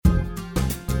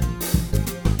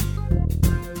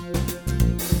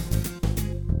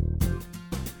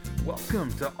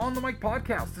Welcome to On the Mic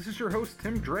Podcast. This is your host,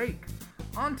 Tim Drake.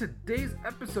 On today's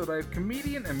episode, I have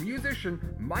comedian and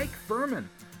musician Mike Phirman.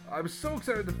 I was so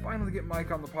excited to finally get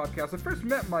Mike on the podcast. I first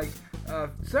met Mike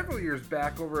several years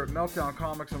back over at Meltdown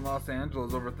Comics in Los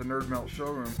Angeles over at the Nerd Melt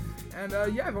showroom. And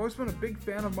I've always been a big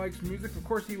fan of Mike's music. Of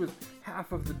course, he was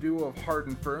half of the duo of Hard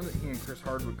and Firm that he and Chris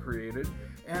Hardwick created.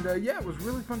 And it was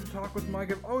really fun to talk with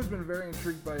Mike. I've always been very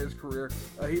intrigued by his career.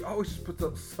 He always just puts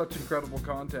up such incredible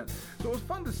content. So it was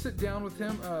fun to sit down with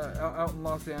him out in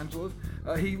Los Angeles.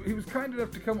 He was kind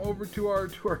enough to come over to our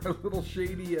little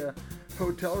shady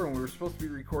hotel room. We were supposed to be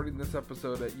recording this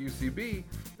episode at UCB,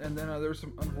 and then there was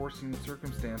some unforeseen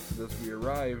circumstances as we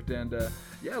arrived. And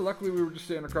luckily we were just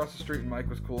standing across the street, and Mike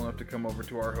was cool enough to come over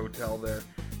to our hotel there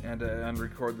and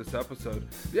record this episode.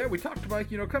 Yeah, we talked to Mike,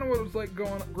 kind of what it was like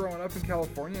growing up in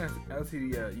California as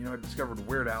he, had discovered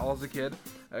Weird Al as a kid,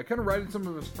 kind of writing some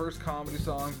of his first comedy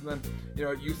songs, and then,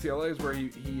 at UCLA is where he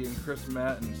and Chris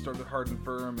met and started Hard and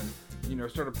Firm, and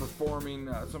started performing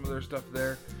some of their stuff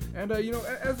there. And,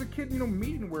 as a kid,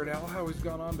 meeting Weird Al, how he's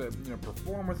gone on to,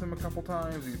 perform with him a couple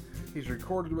times. He's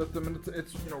recorded with them, and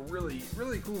it's really,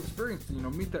 really cool experience to,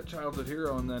 meet that childhood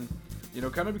hero and then,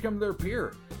 kind of become their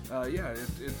peer.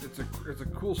 It's a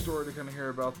cool story to kind of hear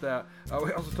about that.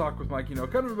 We also talked with Mike, kind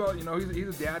of about, he's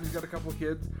a dad, he's got a couple of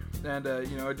kids, and,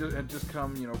 had just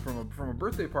come, from a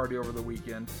birthday party over the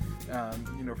weekend,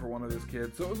 for one of his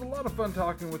kids. So it was a lot of fun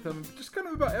talking with him, just kind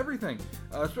of about everything.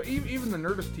 So even the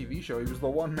Nerdist TV show, he was the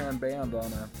one-man band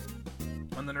on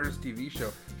the Nerdist TV show.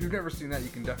 If you've never seen that, you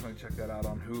can definitely check that out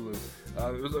on Hulu.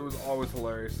 It was always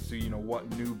hilarious to see, what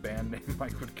new band name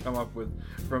Mike would come up with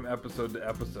from episode to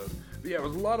episode. But yeah, it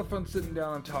was a lot of fun sitting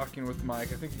down and talking with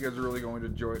Mike. I think you guys are really going to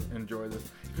enjoy this.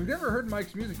 If you've never heard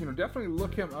Mike's music, definitely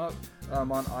look him up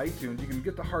on iTunes. You can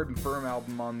get the Hard and Firm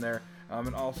album on there.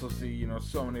 And also see,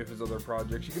 so many of his other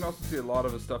projects. You can also see a lot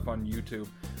of his stuff on YouTube.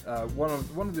 One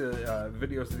of the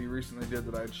videos that he recently did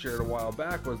that I had shared a while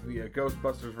back was the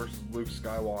Ghostbusters versus Luke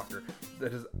Skywalker.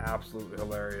 That is absolutely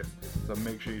hilarious. So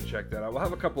make sure you check that out. We'll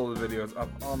have a couple of the videos up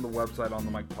on the website,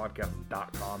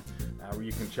 onthemicpodcast.com, where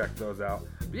you can check those out.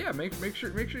 But yeah, make sure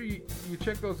you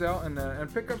check those out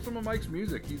and pick up some of Mike's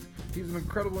music. He's an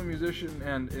incredible musician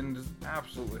and just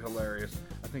absolutely hilarious.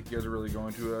 I think you guys are really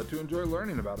going to enjoy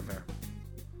learning about him here.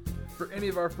 For any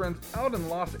of our friends out in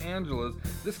Los Angeles,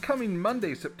 this coming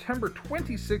Monday, September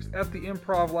 26th at the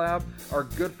Improv Lab, our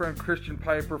good friend Christian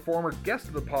Piper, former guest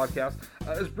of the podcast,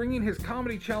 is bringing his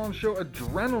comedy challenge show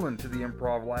Adrenaline to the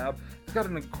Improv Lab. It's got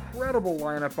an incredible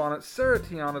lineup on it. Sarah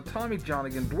Tiana, Tommy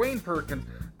Johnigan, Dwayne Perkins,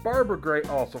 Barbara Gray,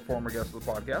 also former guest of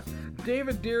the podcast,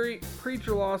 David Deary,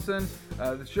 Preacher Lawson.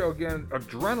 The show again,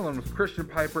 Adrenaline with Christian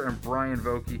Piper and Brian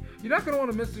Vokey. You're not going to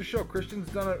want to miss this show. Christian's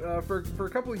done it for a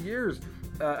couple of years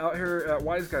out here at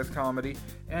Wise Guys Comedy,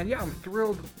 and yeah, I'm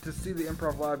thrilled to see the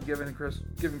Improv Lab giving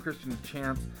Christian a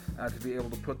chance to be able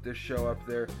to put this show up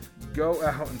there. Go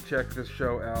out and check this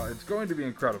show out. It's going to be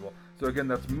incredible. So again,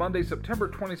 that's Monday, September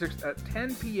 26th at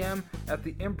 10 p.m. at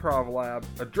the Improv Lab,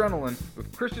 Adrenaline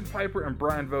with Christian Piper and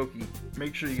Brian Vokey.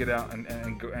 Make sure you get out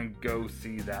and go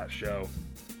see that show.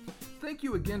 Thank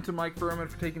you again to Mike Phirman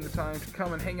for taking the time to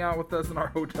come and hang out with us in our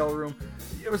hotel room.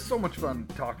 It was so much fun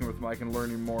talking with Mike and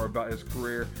learning more about his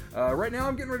career. Right now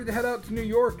I'm getting ready to head out to New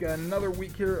York. Another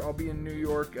week here, I'll be in New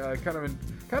York, kind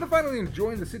of finally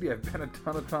enjoying the city. I've been a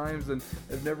ton of times and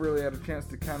I've never really had a chance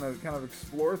to kind of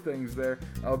explore things there.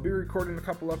 I'll be recording a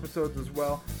couple episodes as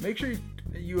well. Make sure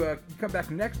you come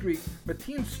back next week.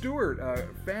 Mateen Stewart, a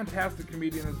fantastic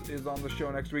comedian, is on the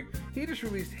show next week. He just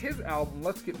released his album,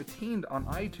 Let's Get Mateened, on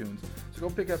iTunes. So go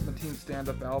pick up Mateen's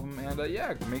stand-up album, and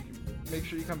make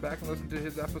sure you come back and listen to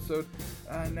his episode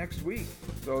next week.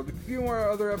 So a few more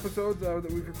other episodes that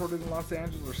we've recorded in Los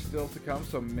Angeles are still to come,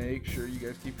 so make sure you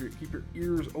guys keep your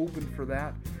ears open for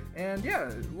that. And yeah,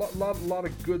 a lot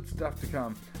of good stuff to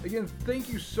come. Again, thank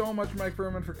you so much, Mike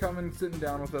Phirman, for coming and sitting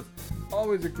down with us.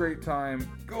 Always a great time.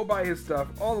 Go buy his stuff.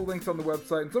 All the links on the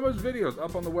website and some of his videos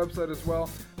up on the website as well.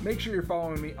 Make sure you're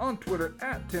following me on Twitter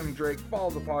at Tim Drake. Follow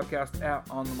the podcast at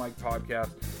On the Mic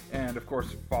Podcast. And of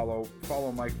course, follow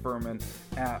Mike Phirman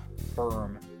at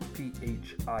Phirm,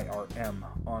 Phirm,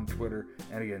 on Twitter.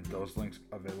 And again, those links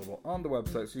available on the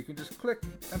website, so you can just click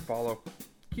and follow.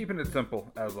 Keeping it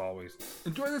simple, as always.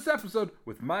 Enjoy this episode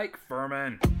with Mike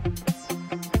Phirman.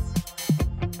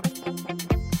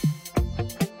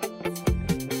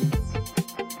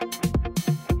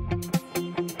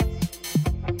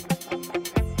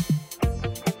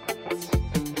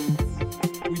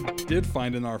 We did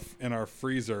find in our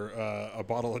freezer a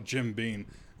bottle of Jim Beam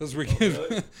this weekend.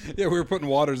 Really? Yeah, we were putting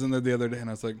waters in there the other day, and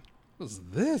I was like, "What's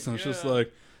this?" And it's just like,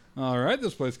 All right,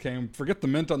 this place came. Forget the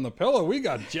mint on the pillow. We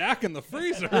got Jack in the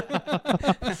freezer.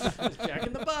 Jack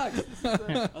in the Box.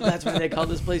 Oh, that's why they call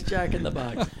this place Jack in the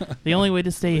Box. The only way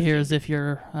to stay here is if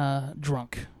you're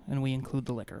drunk, and we include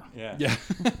the liquor. Yeah.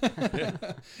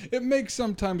 It makes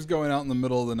sometimes going out in the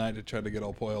middle of the night to try to get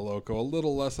El Pollo Loco a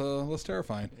little less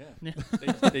terrifying. Yeah.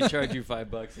 They charge you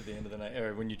 $5 at the end of the night,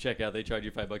 or when you check out, they charge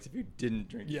you $5 if you didn't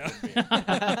drink. Yeah.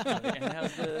 And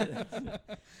how's the...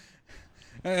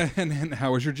 And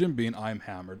how was your Jim Beam? I'm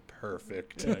hammered.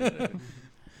 Perfect. Yeah,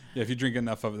 if you drink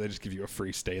enough of it, they just give you a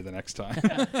free stay the next time.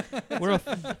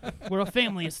 We're a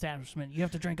family establishment. You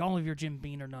have to drink all of your Jim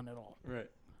Beam or none at all. Right.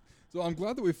 So I'm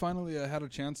glad that we finally had a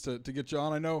chance to get you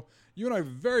on. I know you and I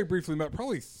very briefly met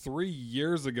probably 3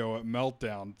 years ago at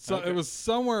Meltdown. So It was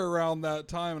somewhere around that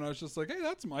time, and I was just like, hey,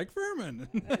 that's Mike Phirman.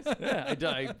 Nice.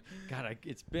 Yeah,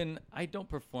 it's been, I don't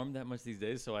perform that much these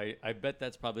days, so I bet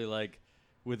that's probably like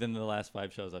within the last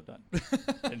 5 shows I've done.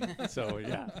 And so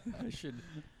yeah, I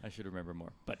should remember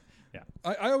more. But yeah,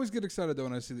 I always get excited though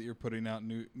when I see that you're putting out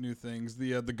new things.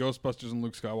 The Ghostbusters and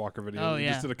Luke Skywalker video that you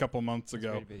just did a couple months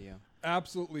ago. Great video.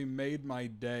 Absolutely made my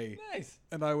day. Nice.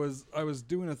 And I was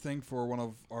doing a thing for one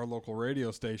of our local radio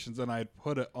stations, and I had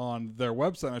put it on their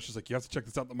website. And I was just like, you have to check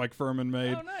this out that Mike Phirman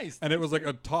made. Oh, nice. And it was like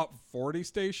a top 40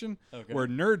 station where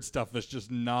nerd stuff is just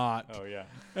not. Oh yeah.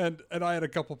 And I had a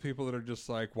couple people that are just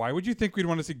like, why would you think we'd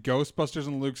want to see Ghostbusters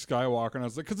and Luke Skywalker? And I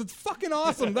was like, because it's fucking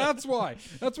awesome. That's why.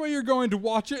 That's why you're going to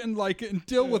watch it and like it and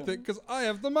deal with it, because I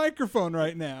have the microphone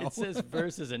right now. It says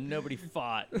versus and nobody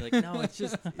fought. Like, no, it's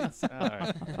all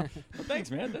right. Well,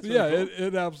 thanks, man. That's really cool.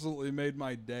 It absolutely made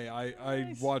my day.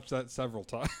 I watched that several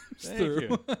times Thank through.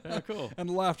 you. Oh, cool. And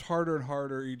laughed harder and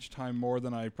harder each time, more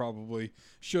than I probably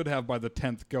should have by the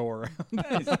 10th go around.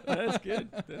 Nice. That's good.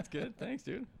 That's good. Thanks,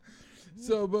 dude.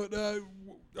 So, but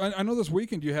I know this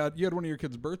weekend you had one of your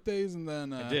kids' birthdays, and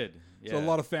then I did. Yeah. So a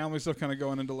lot of family stuff kind of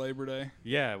going into Labor Day.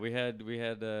 Yeah, we had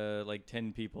like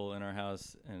 10 people in our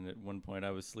house, and at one point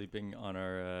I was sleeping on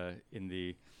our in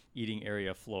the eating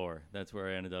area floor. That's where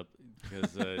I ended up,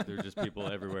 because there were just people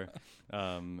everywhere.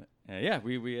 And yeah,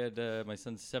 we had my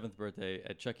son's 7th birthday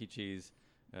at Chuck E. Cheese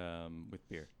with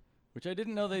beer, which I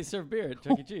didn't know they serve beer at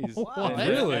Chuck E. Cheese. Wow,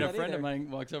 really? And a friend of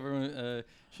mine walks over.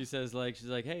 She's like,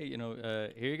 hey,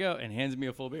 here you go, and hands me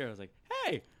a full beer. I was like,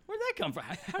 hey, where'd that come from?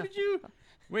 How did you?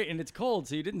 Wait, and it's cold,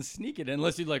 so you didn't sneak it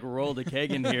unless you like rolled a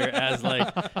keg in here as like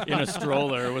in a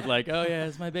stroller with like, oh yeah,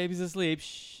 my baby's asleep,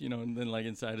 shh, and then like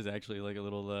inside is actually like a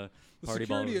little party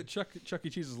ball. The security at Chuck E.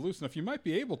 Cheese is loose enough. You might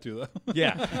be able to though.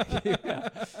 Yeah. Yeah,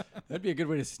 that'd be a good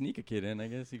way to sneak a kid in. I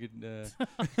guess you could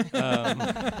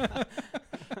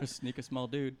sneak a small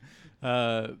dude.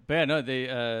 But yeah, no,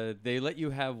 they let you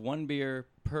have 1 beer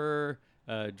per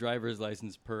driver's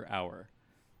license per hour.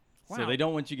 Wow. So they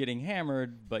don't want you getting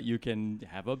hammered, but you can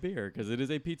have a beer, because it is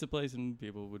a pizza place, and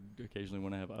people would occasionally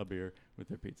want to have a beer with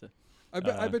their pizza. I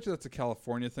bet you that's a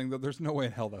California thing, though. There's no way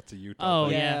in hell that's a Utah Oh,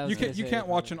 thing. yeah. You can't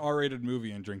watch an R-rated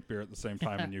movie and drink beer at the same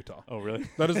time in Utah. Oh, really?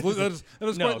 That is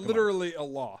No, quite literally a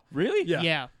law. Really?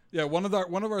 Yeah. Yeah, one of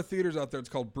our theaters out there, it's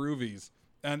called Broovies,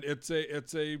 and it's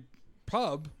a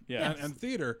pub and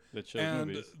theater. That shows and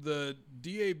movies. The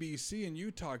DABC in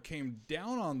Utah came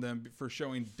down on them for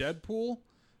showing Deadpool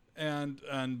and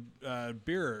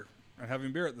beer and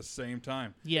having beer at the same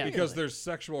time. Yeah. Because there's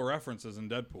sexual references in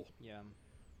Deadpool. Yeah.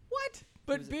 What?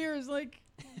 But beer is like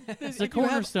It's the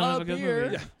cornerstone of a good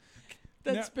movie. Yeah.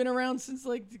 That's been around since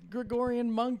like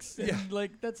Gregorian monks. And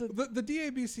like that's The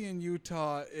DABC in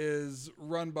Utah is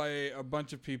run by a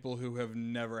bunch of people who have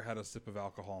never had a sip of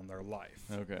alcohol in their life.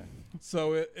 Okay.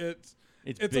 So it's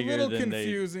a bigger little than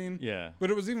confusing. Yeah. But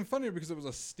it was even funnier because it was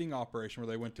a sting operation where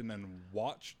they went in and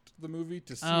watched the movie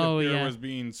to see Oh, if beer yeah. was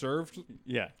being served,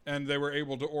 Yeah. and they were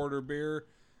able to order beer.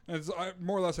 And it's,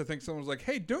 more or less, I think someone was like,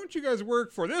 "Hey, don't you guys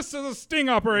work for this? Is a sting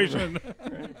operation."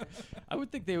 Right. I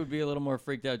would think they would be a little more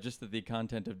freaked out just at the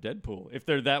content of Deadpool if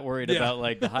they're that worried about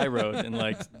like the high road and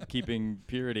like keeping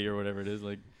purity or whatever it is.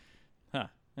 Like, all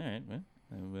right,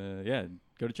 well, yeah,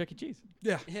 go to Chuck E. Cheese.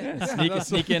 Yeah.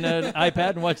 Sneak in an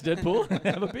iPad and watch Deadpool and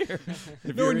have a beer.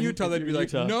 If No, you're in Utah, they'd if be you're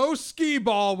like, Utah. "No skee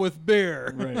ball with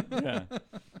beer." Right. Yeah.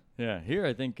 Yeah. Here,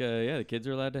 I think, the kids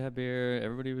are allowed to have beer.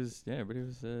 Everybody was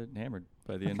hammered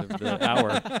by the end of the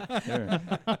hour.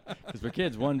 Because for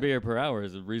kids, 1 beer per hour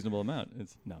is a reasonable amount.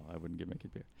 No, I wouldn't give my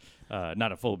kid beer.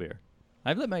 Not a full beer.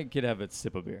 I've let my kid have a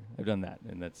sip of beer. I've done that,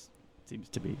 and that seems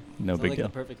to be no Sounds big like deal.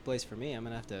 the perfect place for me. I'm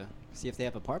gonna have to see if they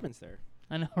have apartments there.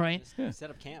 I know, right? Just set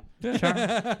up camp.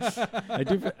 I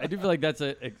do feel like that's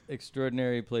an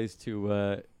extraordinary place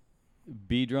to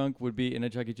be drunk would be in a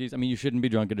Chuck E. Cheese. I mean, you shouldn't be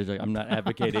drunk at a Chuck. I'm not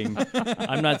advocating.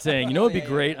 I'm not saying, it'd be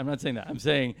great. I'm not saying that. I'm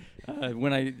saying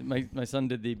when my son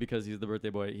did because he's the birthday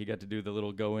boy, he got to do the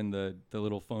little go in the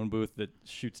little phone booth that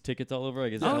shoots tickets all over. I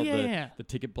guess it's called the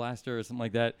ticket blaster or something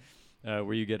like that,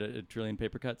 where you get a trillion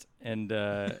paper cuts and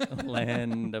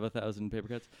land of 1,000 paper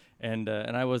cuts. And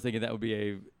I was thinking that would be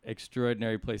a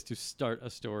extraordinary place to start a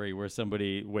story where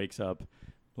somebody wakes up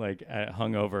like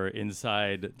hungover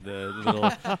inside the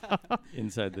little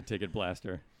inside the ticket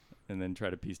blaster, and then try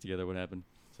to piece together what happened.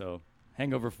 So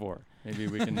Hangover 4. Maybe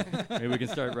we can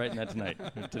start writing that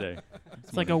today.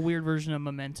 It's like a weird version of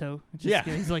Memento.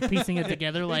 He's like piecing it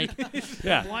together. Like,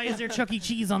 why is there Chuck E.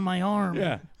 Cheese on my arm?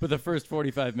 Yeah, but the first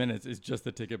 45 minutes is just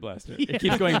the ticket blaster. Yeah. It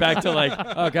keeps going back to like,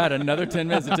 oh god, another 10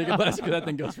 minutes of ticket blaster because that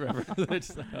thing goes forever.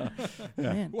 It's like,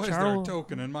 Man, why is there a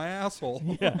token in my asshole?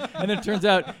 Yeah, and it turns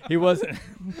out he wasn't.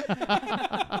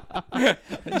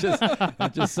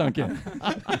 it just sunk in.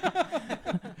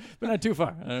 But not too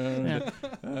far. I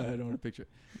don't want to picture it.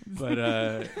 But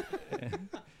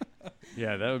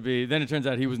yeah, that would be. Then it turns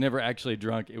out he was never actually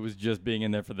drunk. It was just being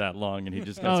in there for that long, and he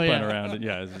just got spun around. And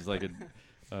it was like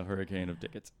a hurricane of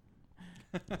tickets.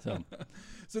 So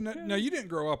now you didn't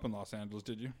grow up in Los Angeles,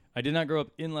 did you? I did not grow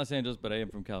up in Los Angeles, but I am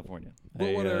from California.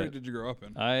 What area did you grow up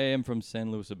in? I am from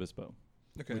San Luis Obispo,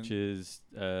 okay, which is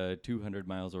 200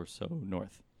 miles or so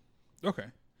north. Okay.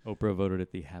 Oprah voted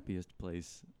it the happiest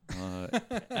place.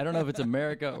 I don't know if it's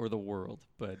America or the world,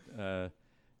 but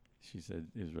she said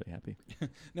he was really happy.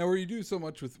 Now, where you do so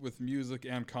much with music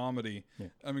and comedy,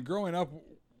 I mean, growing up,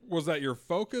 was that your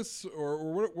focus,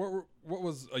 or what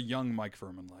was a young Mike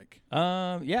Phirman like?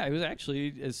 Yeah, it was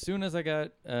actually as soon as I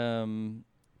got. I mean,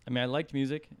 I liked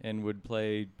music and would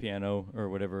play piano or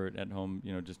whatever at home,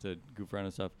 just to goof around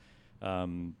and stuff.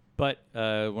 But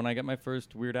when I got my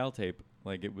first Weird Al tape,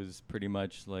 like it was pretty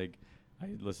much like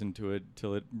I listened to it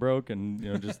till it broke, and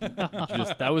just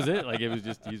that was it. Like it was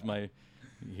just he's my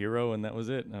hero, and that was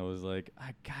it. And I was like,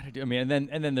 I gotta do. I mean,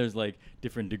 and then there's like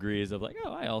different degrees of like,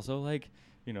 oh, I also like,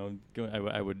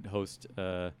 I would host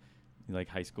like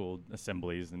high school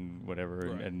assemblies and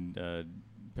whatever, right, and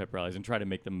pep rallies, and try to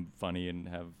make them funny and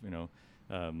have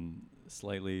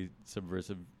slightly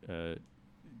subversive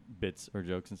bits or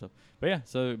jokes and stuff. But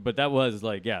yeah, but that was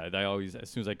like, I always, as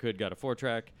soon as I could, got a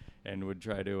 4-track and would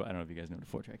try to, I don't know if you guys know what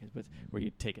a 4-track is, but it's where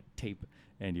you take a tape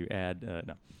and you add,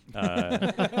 I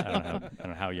don't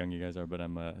know how young you guys are, but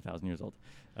I'm 1,000 years old.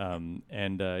 So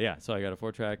I got a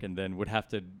 4-track and then would have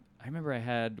to, I remember I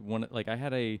had one, like I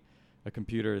had a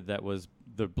computer that was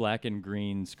the black and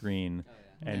green screen,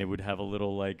 and it would have a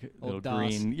little like old little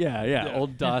green,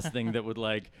 old DOS thing that would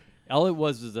like, all it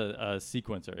was a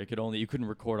sequencer. You couldn't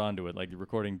record onto it. Like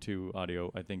recording to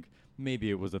audio, I think maybe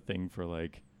it was a thing for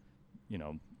like,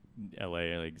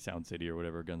 LA, like Sound City or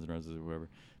whatever, Guns N' Roses or whatever.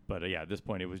 But at this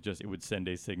point it would send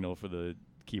a signal for the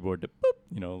keyboard to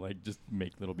boop, like just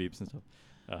make little beeps and stuff.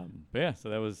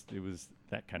 So it was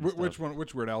that kind of stuff.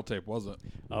 Which Weird Al tape was it?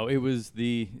 Oh, it was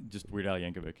just Weird Al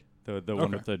Yankovic, the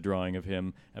one with the drawing of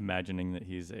him imagining that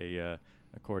he's a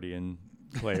accordion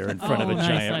player in front of a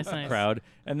giant crowd.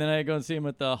 And then I go and see him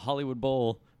at the Hollywood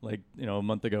Bowl like, a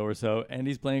month ago or so, and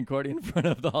he's playing accordion in front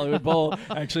of the Hollywood Bowl,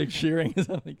 actually cheering.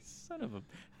 I'm like, son of a...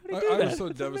 I was so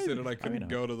devastated I couldn't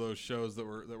go to those shows that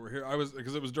were here. I was,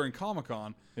 because it was during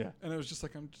Comic-Con, and it was just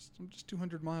like, I'm just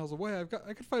 200 miles away.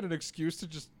 I could find an excuse to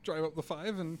just drive up the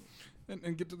 5 and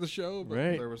get to the show, but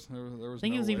there was I think no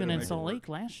he was way even to in make Salt it Lake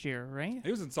last year, right?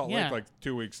 He was in Salt Lake like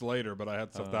 2 weeks later, but I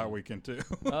had stuff that weekend too.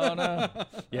 Oh no!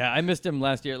 Yeah, I missed him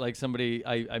last year. Like somebody,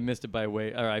 I missed it by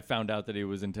way, or I found out that he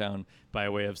was in town by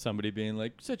way of somebody being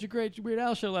like, "Such a great Weird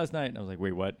Al show last night," and I was like,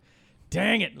 "Wait, what?"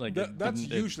 Dang it! Like that's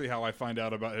usually how I find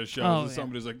out about his shows.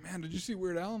 Somebody's like, "Man, did you see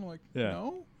Weird Al?" I'm like,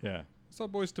 "No." Yeah. I saw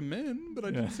Boys to Men, but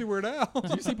I didn't see Weird Al.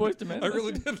 Did you see Boys to Men? I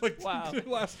really did,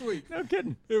 last week. No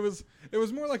kidding. It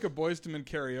was more like a Boys to Men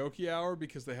karaoke hour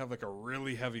because they have like a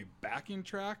really heavy backing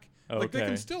track. Okay. Like they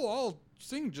can still all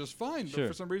sing just fine, but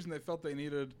for some reason they felt they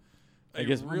needed a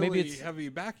really maybe heavy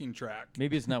backing track.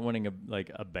 Maybe it's not wanting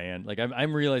a band. Like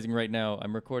I'm realizing right now,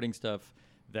 I'm recording stuff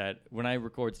that when I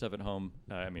record stuff at home,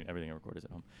 I mean everything I record is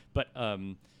at home, but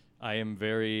I am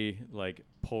very like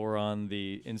pour on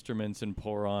the instruments and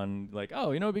pour on like,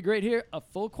 oh, it'd be great here, a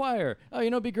full choir. Oh,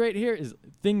 it'd be great here is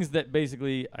things that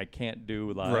basically I can't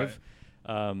do live.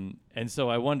 Right. And so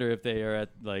I wonder if they are at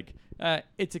like,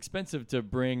 it's expensive to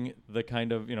bring the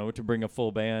kind of, to bring a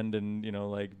full band and,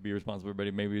 like be responsible for everybody.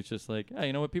 Maybe it's just like,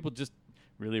 you know what, people just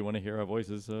really want to hear our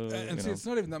voices. So, and see, it's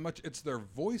not even that much. It's their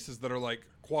voices that are like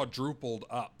quadrupled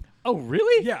up. Oh,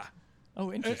 really? Yeah.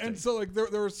 Oh, interesting. And so like there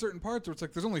were certain parts where it's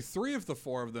like there's only 3 of the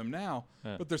 4 of them now,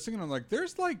 but they're singing on like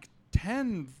there's like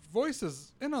 10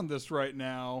 voices in on this right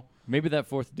now. Maybe that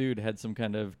fourth dude had some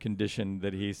kind of condition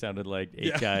that he sounded like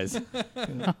 8 guys.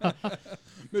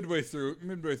 Midway through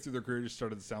their career, just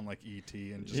started to sound like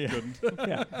E.T. and just couldn't.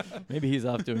 Yeah. Maybe he's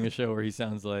off doing a show where he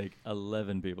sounds like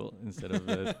 11 people instead of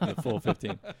the full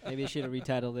 15. Maybe you should have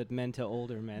retitled it Men to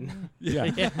Older Men.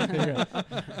 Yeah.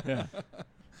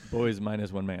 Boys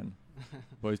minus 1 man.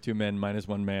 Boys 2 men minus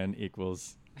 1 man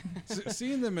equals.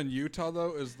 Seeing them in Utah,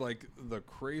 though, is like the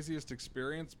craziest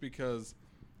experience because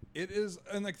it is,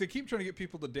 and like they keep trying to get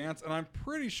people to dance, and I'm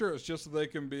pretty sure it's just so they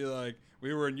can be like,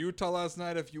 we were in Utah last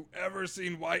night. Have you ever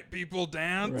seen white people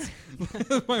dance?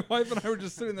 Right. My wife and I were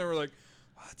just sitting there. We're like,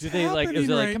 what's happening they like? Is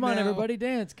it like, right come on, now? everybody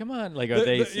dance? Come on! Like, are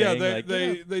they saying like,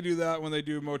 they do that when they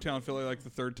do Motown Philly like the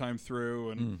 3rd time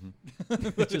through, and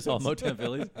it's just all Motown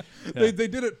Phillies. They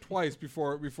did it twice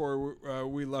before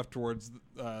we left towards.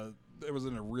 It was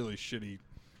in a really shitty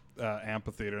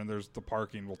amphitheater, and there's the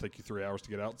parking will take you 3 hours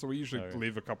to get out. So we usually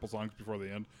leave a couple songs before the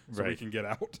end so we can get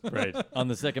out. Right. On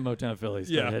the second Motown Phillies.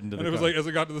 Yeah. Heading to and the it was car. like, as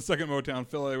it got to the second Motown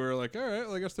Philly, we were like, all right,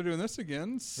 well, I guess they're doing this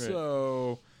again. Right.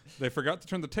 So they forgot to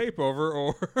turn the tape over,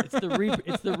 or it's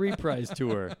the reprise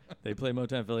tour. They play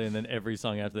Motown Philly, and then every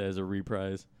song after that is a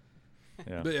reprise.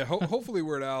 Yeah. But yeah, hopefully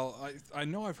Weird Al, I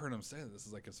know I've heard him say this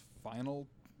is like his final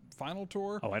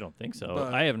tour. Oh, I don't think so.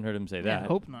 I haven't heard him say that. I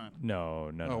hope not.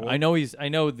 No. Well, I know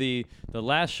the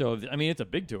last show of it's a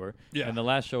big tour. Yeah. And the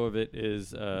last show of it is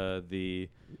the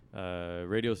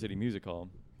Radio City Music Hall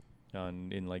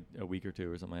in like a week or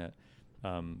 2 or something like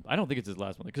that. I don't think it's his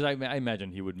last one because I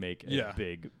imagine he would make a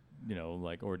big,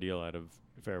 like ordeal out of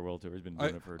Farewell Tour. He's been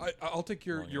doing it for. I'll take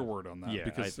your word on that. Yeah,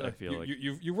 because I feel like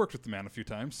you worked with the man a few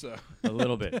times, so a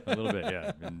little bit,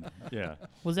 yeah, yeah.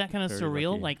 Was that kind of Very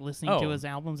surreal, lucky. like listening to his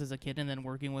albums as a kid and then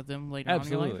working with him later on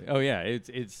in your life? Absolutely. Oh yeah,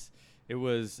 it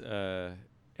was,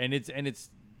 and it's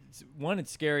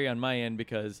scary on my end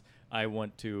because I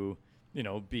want to,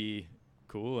 be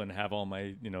cool and have all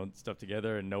my stuff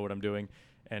together and know what I'm doing,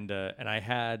 and I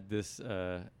had this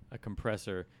a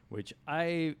compressor which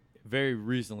I very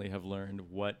recently have learned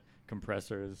what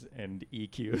compressors and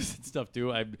EQs and stuff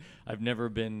do. I've never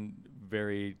been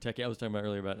very techy. I was talking about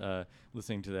earlier about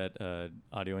listening to that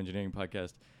audio engineering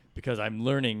podcast because I'm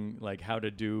learning like how to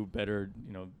do better,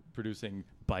 producing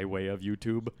by way of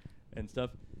YouTube and stuff.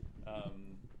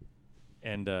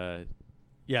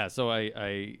 So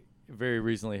I very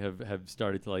recently have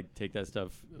started to like take that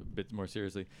stuff a bit more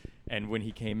seriously. And when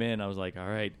he came in, I was like, all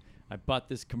right, I bought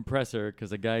this compressor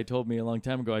because a guy told me a long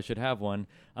time ago I should have one.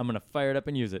 I'm going to fire it up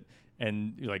and use it.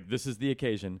 And like, this is the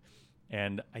occasion.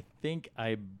 And I think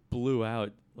I blew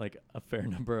out like a fair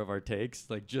number of our takes,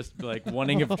 like just like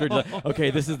wanting it to like,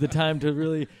 okay, this is the time to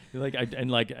really like, and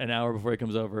like an hour before he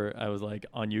comes over, I was like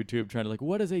on YouTube trying to like,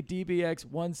 what does a DBX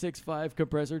 165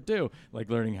 compressor do? Like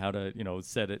learning how to,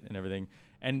 set it and everything.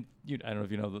 And I don't know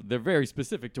if you know, they're very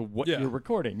specific to what you're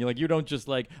recording. You're like, you don't just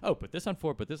like, oh, put this on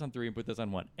 4, put this on 3, and put this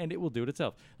on 1, and it will do it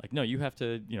itself. Like, no, you have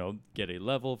to, get a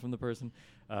level from the person.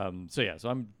 So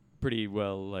I'm pretty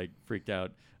well like freaked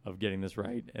out of getting this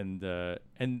right. And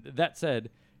that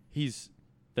said, he's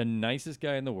the nicest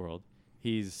guy in the world.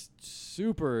 He's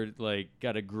super like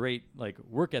got a great like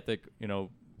work ethic,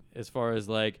 as far as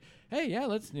like, hey, yeah,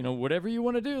 let's, whatever you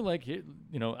want to do, like,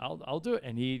 I'll do it.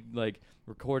 And he like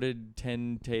recorded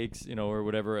 10 takes, or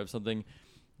whatever of something.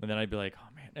 And then I'd be like, oh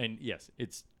man. And yes,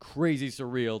 it's crazy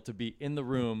surreal to be in the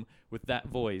room with that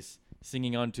voice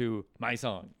singing onto my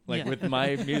song, like with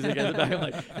my music at the back. I'm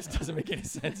like, this doesn't make any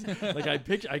sense. Like I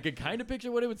could kind of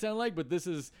picture what it would sound like, but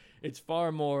it's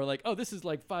far more like, oh, this is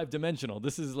like 5-dimensional.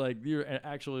 This is like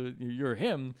you're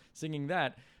him singing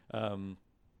that.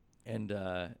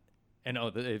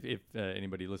 If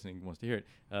anybody listening wants to hear it,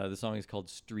 the song is called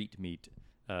Street Meat,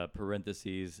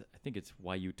 parentheses, I think it's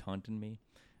Why You Tauntin' Me,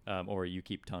 or You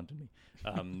Keep Taunting Me.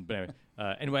 But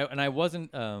anyway, and I was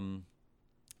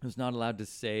not allowed to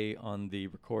say on the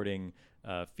recording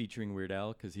featuring Weird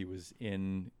Al because he was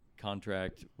in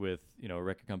contract with, a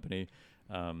record company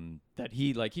that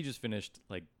he just finished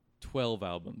like 12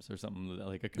 albums or something,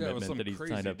 like a commitment that he's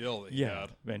signed up. Deal that he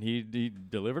had. And he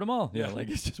delivered them all. Yeah, like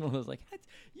it's just one of those like,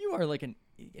 you are like an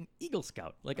Eagle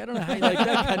Scout. Like I don't know how you like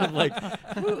that kind of like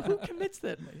who commits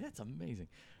that? Like, that's amazing.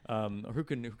 Or who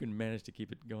can manage to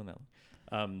keep it going that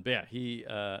long. But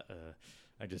yeah,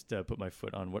 I just put my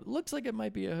foot on what looks like it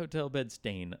might be a hotel bed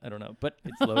stain. I don't know, but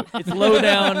it's low. It's low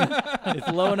down. It's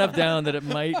low enough down that it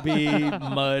might be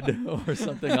mud or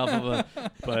something off of a.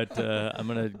 But I'm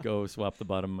gonna go swap the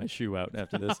bottom of my shoe out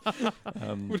after this.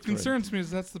 What concerns me is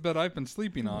that's the bed I've been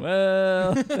sleeping on.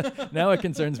 Well, now it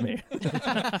concerns me.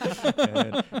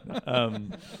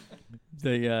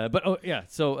 But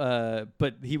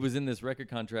he was in this record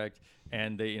contract,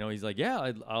 and he's like,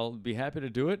 yeah, I'll be happy to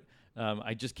do it.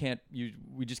 We just can't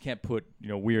put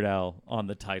Weird Al on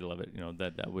the title of it.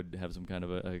 That would have some kind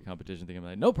of a competition thing. I'm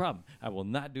like, no problem, I will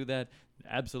not do that.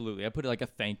 Absolutely, I put like a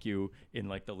thank you in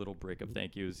like the little break of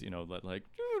thank yous. Like,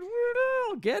 dude, Weird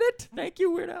Al, get it? Thank you,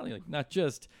 Weird Al. You're like, not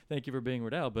just thank you for being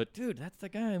Weird Al, but dude, that's the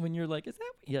guy. When you're like, is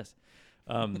that yes?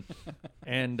 But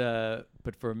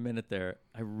for a minute there,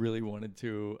 I really wanted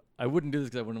to. I wouldn't do this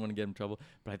because I wouldn't want to get in trouble.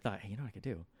 But I thought, hey, you know what I could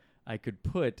do? I could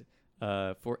put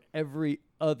for every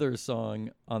other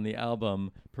song on the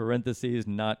album, parentheses,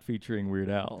 not featuring Weird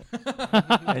Al,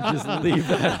 and just leave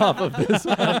that off of this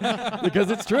one because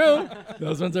it's true.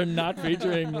 Those ones are not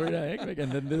featuring Weird Al Yankovic,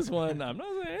 and then this one, I'm not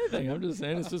saying anything. I'm just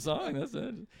saying it's a song. That's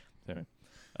it. Anyway.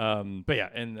 But yeah,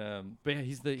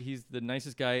 he's the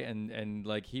nicest guy, and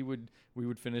like we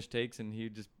would finish takes, and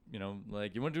he'd just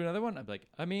like, you want to do another one? I'd be like,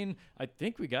 I mean, I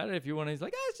think we got it. If you want to, he's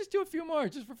like, let's just do a few more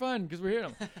just for fun because we're here.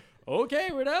 I'm like, okay,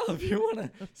 Weird Al, if you want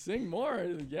to sing more,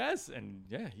 yes. And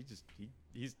yeah,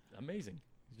 he's amazing.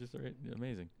 He's just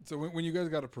amazing. So when you guys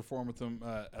got to perform with him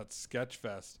at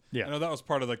Sketchfest, yeah, I know that was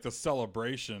part of like the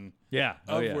celebration,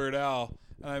 of Weird Al.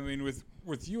 And I mean, with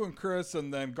you and Chris,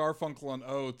 and then Garfunkel and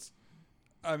Oates.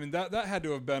 I mean, that had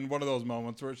to have been one of those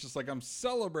moments where it's just like, I'm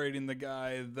celebrating the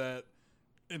guy that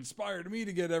inspired me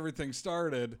to get everything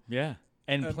started. Yeah.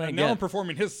 And now I'm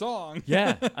performing his song.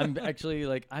 Yeah. I'm actually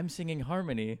like, I'm singing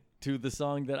harmony to the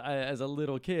song that I, as a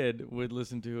little kid, would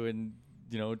listen to and,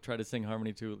 try to sing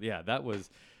harmony to. Yeah,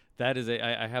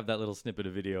 I have that little snippet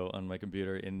of video on my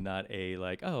computer in not a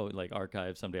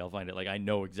archive. Someday I'll find it. Like, I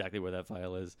know exactly where that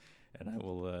file is, and I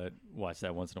will watch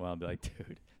that once in a while and be like,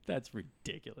 dude, that's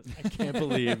ridiculous. I can't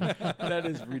believe that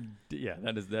is.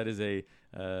 That is a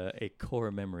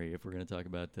core memory. If we're going to talk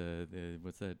about the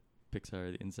what's that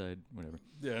Pixar, the Inside, whatever.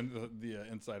 Yeah, and the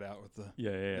Inside Out with the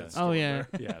yeah. Oh yeah,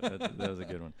 yeah. That was a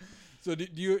good one. So do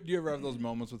you ever have those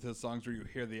moments with his songs where you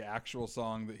hear the actual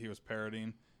song that he was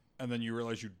parodying, and then you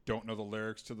realize you don't know the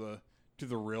lyrics to the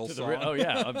real song? Oh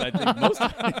yeah, I think most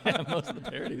of the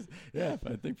parodies. Yeah,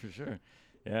 I think for sure.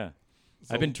 Yeah.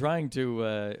 So I've been trying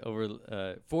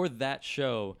to for that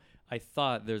show. I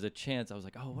thought there's a chance. I was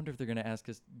like, I wonder if they're going to ask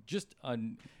us, just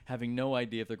on having no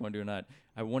idea if they're going to or not.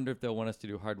 I wonder if they'll want us to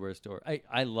do Hardware Store.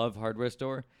 I love Hardware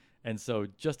Store, and so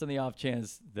just on the off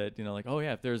chance that like, oh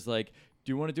yeah, if there's like,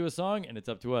 do you want to do a song? And it's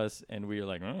up to us, and we are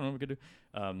like, I don't know what we could do.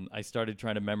 I started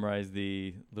trying to memorize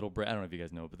the little break. I don't know if you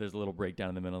guys know, but there's a little breakdown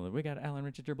in the middle. We got Allen,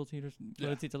 Richard, gerbils, heaters,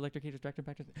 loaded seats, electric heaters, tractor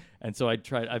factors. And so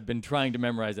I've been trying to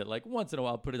memorize it. Like once in a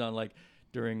while, I'll put it on like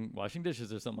during washing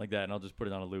dishes or something like that, and I'll just put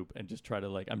it on a loop and just try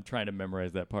to I'm trying to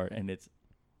memorize that part, and it's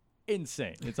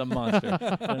insane. It's a monster.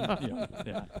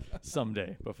 And,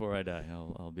 someday before I die,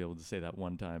 I'll be able to say that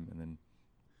one time, and then.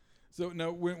 So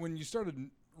now, when you started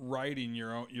writing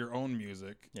your own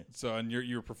music, so and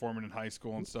you were performing in high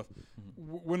school and stuff,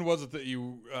 when was it that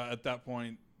you at that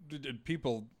point did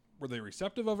people, were they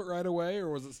receptive of it right away, or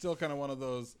was it still kind of one of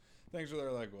those things where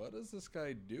they're like, what is this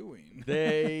guy doing?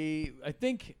 I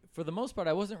think for the most part,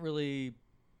 I wasn't really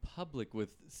public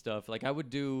with stuff. Like I would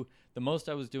do, the most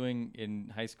I was doing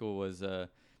in high school was I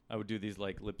would do these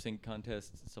like lip sync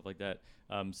contests and stuff like that.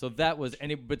 So that was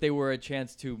but they were a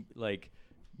chance to like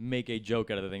make a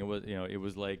joke out of the thing. It was, it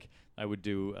was like I would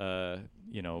do,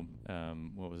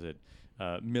 what was it?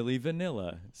 Milli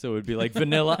Vanilla. So it would be like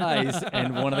Vanilla Ice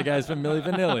and one of the guys from Milli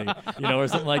Vanilli, or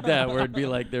something like that, where it'd be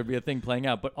like there'd be a thing playing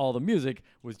out, but all the music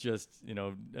was just,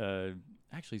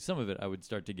 actually some of it I would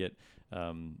start to get,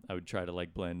 I would try to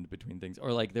like blend between things.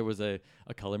 Or like there was a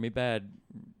Color Me Bad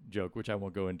joke, which I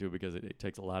won't go into because it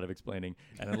takes a lot of explaining.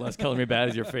 And unless Color Me Bad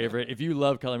is your favorite, if you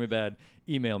love Color Me Bad,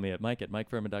 email me at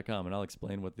mike@mikefirman.com and I'll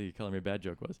explain what the Color Me Bad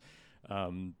joke was.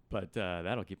 But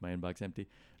that'll keep my inbox empty.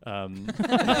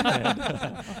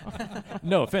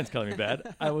 No offense, Color Me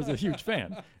Bad. I was a huge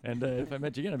fan. And if I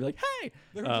met you again, I'd be like, hey!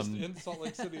 They were just in Salt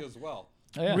Lake City as well.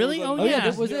 Oh, yeah. Really?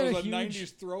 Yeah. Was there a a huge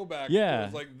 90s throwback? Yeah. It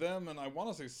was like them, and I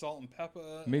want to say Salt and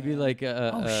Pepper. Maybe like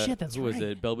shit, that's who was right.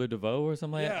 it? Belle DeVoe or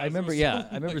something like that? I remember. I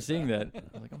remember seeing that. I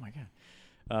was like, oh my god.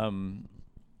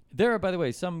 There are, by the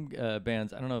way, some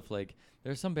bands. I don't know if like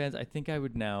there are some bands I think I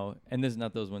would now, and this is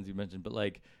not those ones you mentioned, but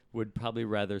like would probably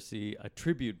rather see a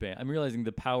tribute band. I'm realizing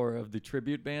the power of the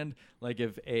tribute band. Like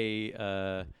if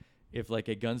like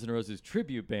a Guns N' Roses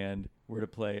tribute band were to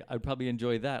play, I'd probably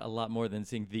enjoy that a lot more than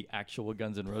seeing the actual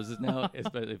Guns N' Roses now,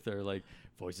 especially if their like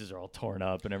voices are all torn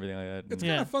up and everything like that. It's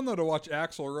kind of fun though to watch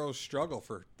Axl Rose struggle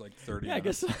for like 30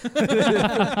 minutes. I guess so.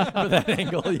 For that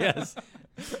angle, yes.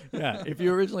 Yeah, if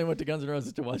you originally went to Guns N'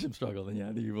 Roses to watch him struggle, then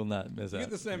yeah, you will not miss You out.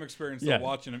 get the same experience though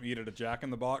watching him eat at a Jack in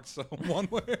the Box. So one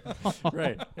way.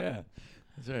 Right. Yeah.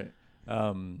 That's right.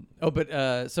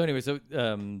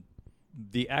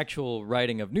 The actual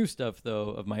writing of new stuff,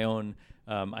 though, of my own,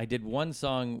 I did one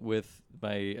song with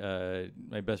my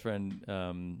best friend,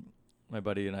 my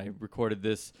buddy, and I recorded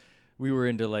this. We were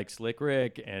into like Slick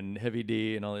Rick and Heavy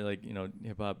D and all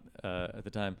hip hop at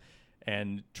the time,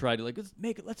 and tried to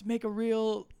let's make a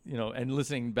real and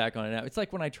listening back on it now, it's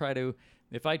like when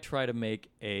if I try to make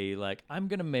I'm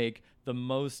gonna make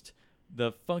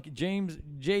the funky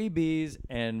JB's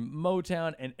and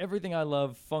Motown and everything I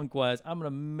love funk-wise, I'm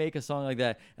going to make a song like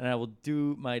that, and I will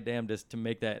do my damnedest to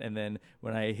make that. And then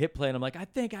when I hit play and I'm like, I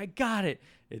think I got it,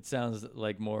 it sounds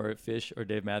like more Fish or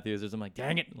Dave Matthews. Or I'm like,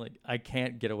 dang it, like I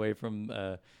can't get away from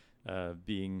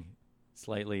being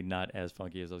slightly not as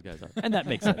funky as those guys are. And that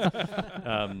makes sense.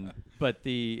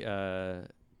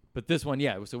 But this one,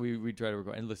 yeah, so we try to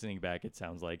record, and listening back, it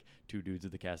sounds like two dudes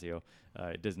with the Casio.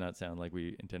 It does not sound like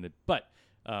we intended. But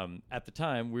at the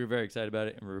time, we were very excited about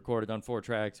it, and we recorded on 4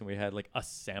 tracks, and we had like a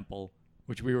sample,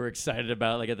 which we were excited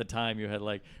about. Like at the time, we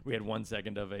had 1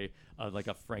 second of a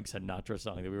Frank Sinatra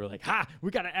song that we were like, ha,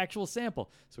 we got an actual sample.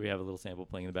 So we have a little sample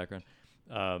playing in the background.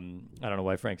 I don't know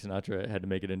why Frank Sinatra had to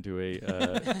make it into a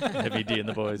Heavy D and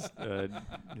the Boys,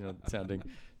 sounding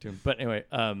tune. But anyway,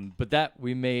 but that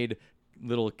we made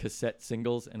little cassette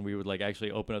singles, and we would like actually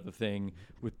open up the thing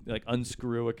with like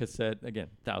unscrew a cassette, again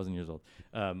 1,000 years old.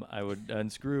 I would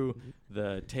unscrew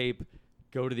the tape,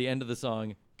 go to the end of the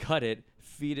song, cut it,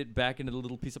 feed it back into the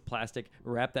little piece of plastic,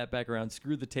 wrap that back around,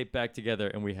 screw the tape back together,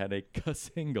 and we had a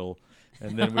single.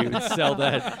 And then we would sell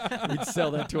that. We'd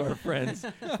sell that to our friends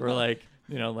for like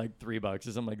 $3 or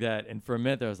something like that. And for a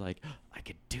minute there, I was like, I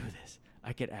could do this.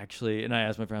 I could actually, and I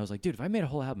asked my friend, I was like, dude, if I made a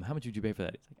whole album, how much would you pay for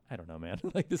that? He's like, I don't know, man.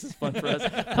 Like, this is fun for us,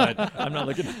 but I'm not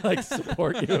looking to like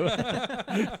support you. So,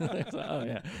 oh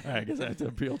yeah, all right, I guess I have to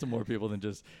appeal to more people than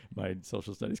just my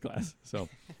social studies class. So,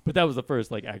 but that was the first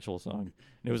like actual song. And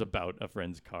it was about a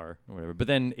friend's car or whatever. But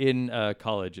then in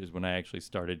college is when I actually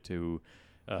started to,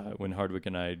 when Hardwick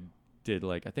and I did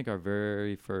like, I think our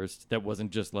very first, that wasn't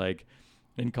just like,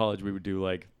 in college we would do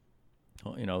like,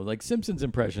 like Simpsons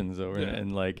impressions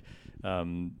and like,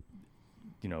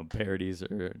 parodies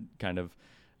or kind of,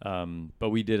 but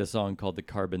we did a song called The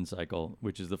Carbon Cycle,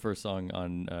 which is the first song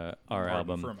on our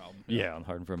album. Hard and Firm album. Yeah, on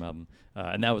Hard and Firm album.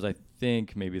 And that was, I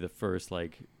think, maybe the first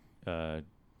where I'm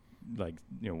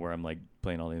like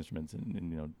playing all the instruments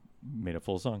and made a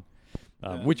full song.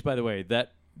 Which, by the way,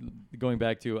 that going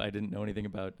back to, I didn't know anything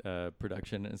about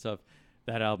production and stuff.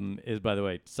 That album is, by the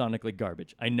way, sonically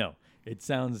garbage. I know. It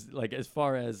sounds like, as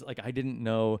far as like, I didn't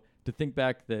know to think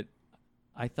back that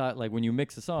I thought like when you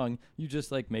mix a song, you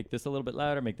just like make this a little bit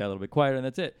louder, make that a little bit quieter, and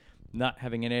that's it. Not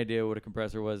having any idea what a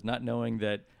compressor was, not knowing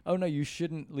that, oh no, you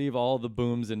shouldn't leave all the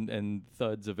booms and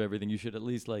thuds of everything. You should at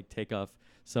least like take off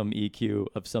some EQ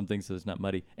of something so it's not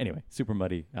muddy. Anyway, super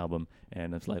muddy album,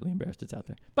 and I'm slightly embarrassed it's out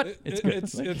there. But it's good.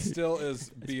 It still is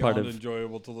beyond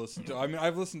enjoyable to listen to. I mean,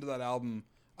 I've listened to that album,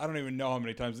 I don't even know how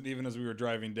many times, and even as we were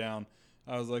driving down,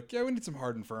 I was like, yeah, we need some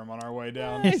Hard and Firm on our way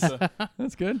down. Nice.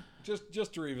 That's good.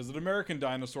 Just to revisit. American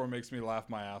Dinosaur makes me laugh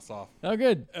my ass off. Oh,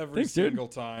 good. Every single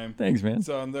time. Thanks, man.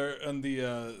 So, and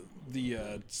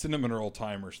the cinnamon roll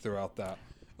timers throughout that.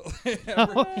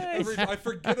 I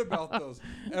forget about those.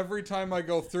 Every time I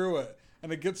go through it,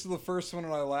 and it gets to the first one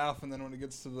and I laugh, and then when it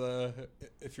gets to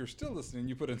if you're still listening,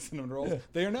 you put in cinnamon rolls. Yeah.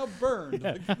 They are now burned.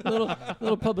 Yeah.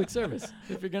 little public service.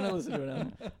 If you're gonna listen to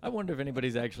it, I wonder if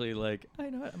anybody's actually like,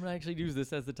 I know, I'm gonna actually use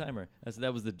this as the timer.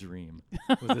 That was the dream.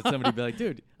 Was that somebody be like,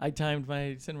 dude, I timed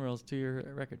my cinnamon rolls to your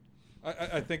record.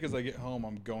 I think as I get home,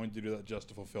 I'm going to do that just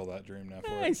to fulfill that dream now.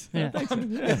 Nice. Yeah.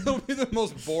 It'll be the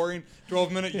most boring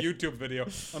 12-minute YouTube video.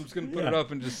 I'm just going to put it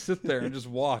up and just sit there and just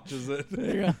watch as it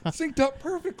synced up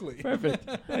perfectly. Perfect.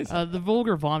 Nice. The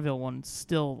Vulgar Vaudeville one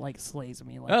still like slays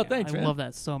me. Like, thanks, man. I love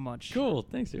that so much. Cool.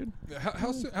 Thanks, dude.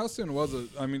 How soon was it?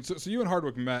 I mean, so you and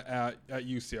Hardwick met at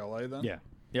UCLA then? Yeah.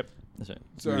 Yep. That's right.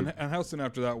 So and how soon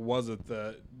after that was it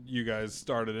that you guys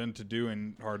started into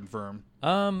doing Hard and Firm?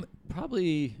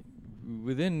 Probably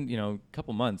within a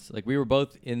couple months. Like, we were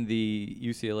both in the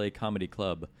UCLA Comedy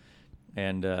Club,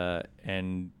 and I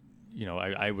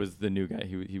was the new guy.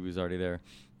 He was already there,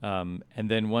 and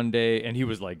then one day, and he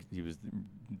was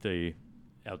the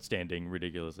outstanding,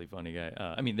 ridiculously funny guy.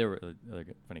 I mean, there were other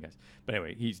funny guys, but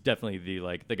anyway, he's definitely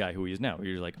the guy who he is now.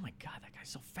 You're like, oh my god, that guy's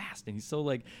so fast, and he's so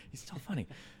funny.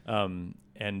 And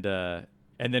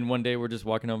then one day we're just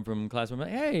walking home from class. I'm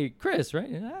like, hey, Chris, right?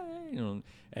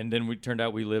 And then we turned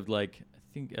out we lived like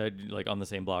think like on the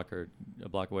same block or a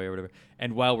block away or whatever.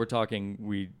 And while we're talking,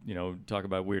 we talk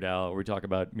about Weird Al, or we talk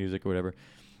about music or whatever,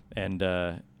 and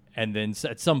then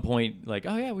at some point, like,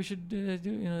 oh yeah, we should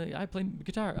do. I play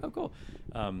guitar. Oh cool.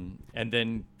 And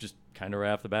then just kind of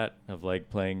right off the bat of like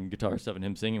playing guitar stuff and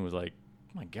him singing was like,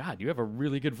 oh my God, you have a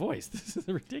really good voice. This is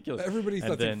ridiculous. Everybody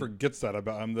forgets that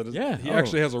about him. That is, yeah, he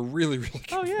actually has a really, really good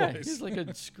voice. Oh yeah, he's like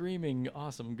a screaming,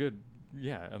 awesome, good,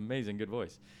 amazing, good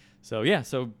voice. So yeah,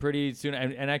 so pretty soon,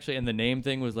 and actually, and the name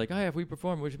thing was like, oh yeah, if we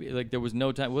perform, we should be like, there was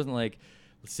no time. It wasn't like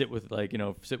sit with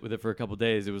it for a couple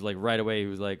days. It was like right away. He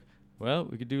was like, well,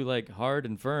 we could do like Hard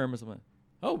and Firm or something.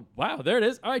 Oh wow, there it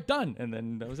is. All right, done. And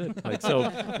then that was it. Like, so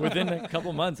within a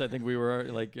couple months, I think we were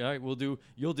like, all right,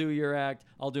 you'll do your act,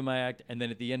 I'll do my act, and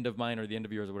then at the end of mine or the end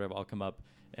of yours or whatever, I'll come up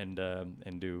and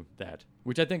do that.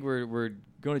 Which I think we're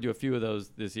going to do a few of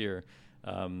those this year.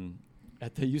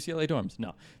 At the UCLA dorms,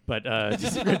 no, but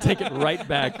just going to take it right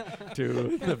back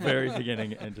to the very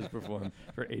beginning and just perform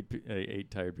for eight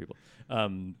tired people.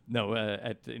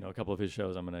 At a couple of his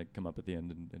shows, I'm going to come up at the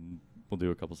end and we'll do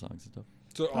a couple songs and stuff.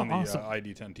 So on the awesome.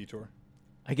 ID10T tour.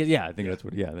 I guess I think that's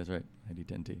what. Yeah, that's right.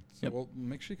 ID10T. So well,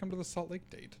 make sure you come to the Salt Lake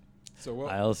date. So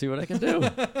I'll see what I can do.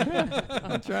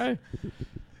 I'll try.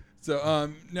 So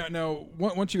now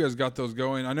once you guys got those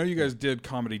going, I know you guys did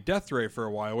Comedy Death Ray for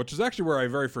a while, which is actually where I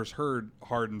very first heard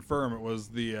Hard and Firm. It was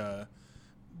the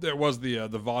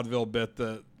vaudeville bit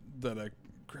that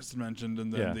Chris mentioned,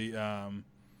 and then the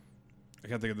I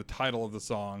can't think of the title of the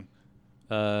song.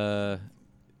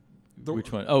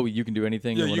 Which one? Oh, You Can Do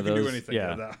Anything. Yeah, one You of Can those? Do Anything.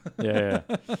 Yeah, yeah.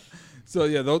 So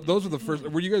yeah, those were the first.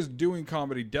 Were you guys doing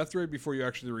Comedy Death Ray before you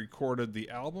actually recorded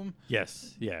the album?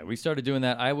 Yes. Yeah, we started doing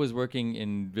that. I was working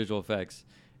in visual effects,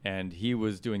 and he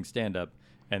was doing stand-up.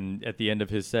 And at the end of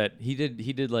his set, he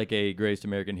did like a Greatest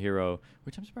American Hero,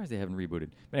 which I'm surprised they haven't rebooted.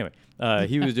 But anyway,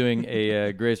 he was doing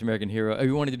a Greatest American Hero.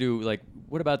 He wanted to do like,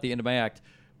 what about the end of my act?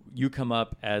 You come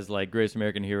up as like Greatest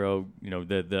American Hero,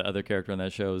 the other character on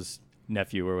that show's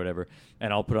nephew or whatever,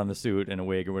 and I'll put on the suit and a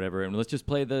wig or whatever, and let's just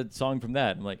play the song from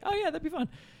that. I'm like, oh yeah, that'd be fun.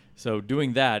 So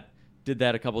did that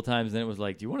a couple times, and then it was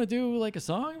like, do you want to do like a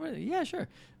song? Yeah, sure.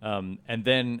 And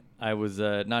then I was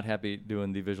not happy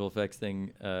doing the visual effects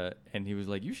thing, and he was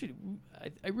like,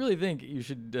 I really think you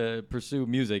should pursue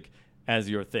music as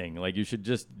your thing. Like, you should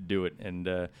just do it,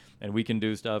 and we can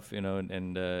do stuff,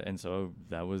 and so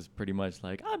that was pretty much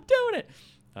like, I'm doing it.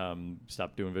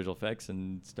 Stopped doing visual effects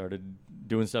and started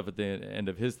doing stuff at the end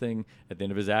of his thing, at the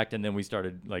end of his act, and then we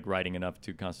started like writing enough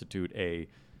to constitute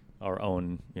our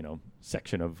own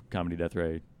section of Comedy Death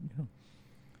Ray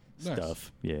Nice.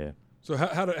 Stuff. Yeah. So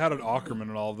how did Ackerman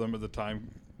and all of them at the time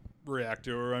react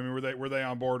to her? I mean, were they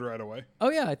on board right away? Oh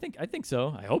yeah, I think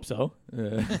so. I hope so.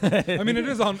 I mean, it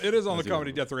is on the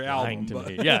Comedy Death Ray album.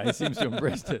 Yeah, he seems to have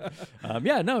embraced it.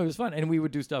 It was fun, and we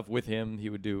would do stuff with him. He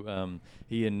would do.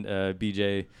 He and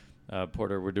BJ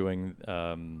Porter were doing.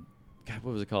 God,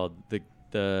 what was it called?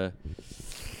 The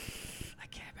I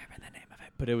can't remember the name of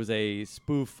it, but it was a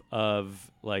spoof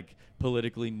of like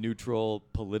politically neutral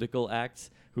political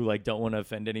acts who like don't want to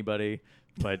offend anybody,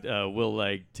 but will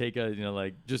like take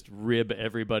just rib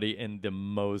everybody in the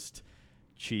most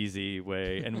cheesy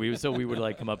way. And we would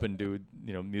like come up and do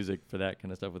music for that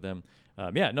kind of stuff with them.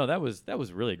 That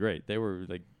was really great. They were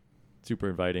like super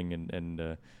inviting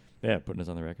and putting us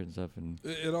on the record and stuff. And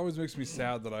it always makes me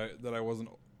sad that I wasn't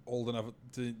old enough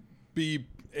to be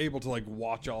able to like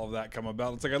watch all of that come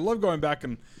about. It's like I love going back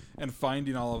and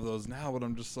finding all of those now, but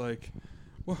I'm just like,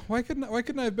 well, why couldn't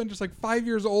I have been just like 5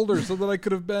 years older so that I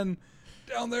could have been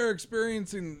down there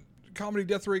experiencing Comedy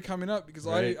Death Ray coming up, because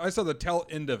right. I saw the tail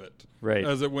end of it right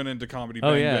as it went into Comedy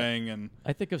Bang Bang. And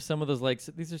I think of some of those, like,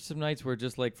 these are some nights where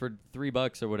just like for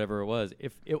 $3 or whatever it was,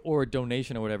 or a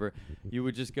donation or whatever, you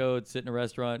would just go and sit in a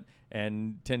restaurant,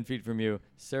 and 10 feet from you,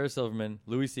 Sarah Silverman,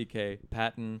 Louis C.K.,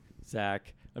 Patton,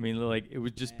 Zach. I mean, like, it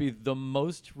would just be the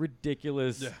most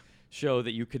ridiculous show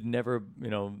that you could never,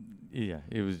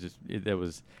 it was just, it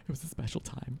was a special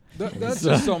time. That's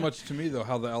just so much to me, though,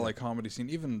 how the LA comedy scene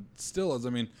even still is. I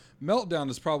mean, Meltdown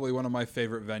is probably one of my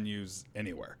favorite venues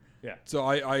anywhere. Yeah. So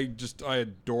I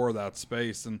adore that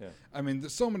space. And I mean,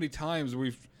 there's so many times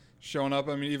we've shown up.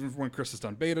 I mean, even when Chris has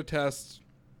done beta tests,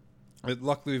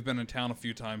 luckily we've been in town a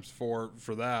few times for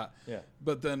that. Yeah.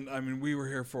 But then, I mean, we were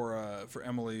here for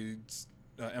Emily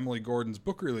Gordon's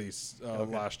book release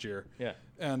last year. Yeah.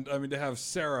 And I mean, to have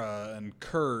Sarah and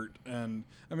Kurt, and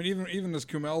I mean, even as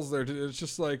Kumail's there, it's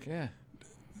just like,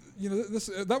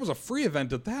 that was a free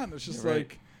event at that, and it's just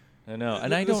like, I know,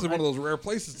 and this is one of those rare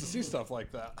places to see stuff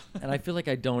like that. And I feel like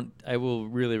I will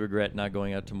really regret not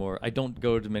going out to more. I don't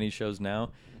go to many shows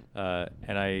now, and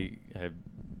I have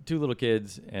 2 little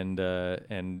kids, and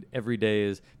every day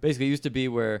is basically, it used to be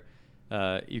where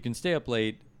you can stay up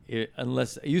late,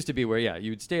 unless it used to be where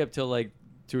you'd stay up till like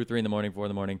 2 or 3 in the morning, 4 in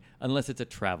the morning, unless it's a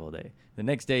travel day. The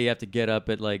next day you have to get up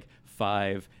at like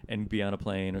 5 and be on a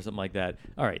plane or something like that.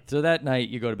 All right, so that night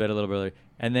you go to bed a little bit earlier,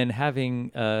 and then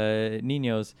having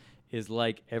niños is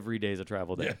like every day is a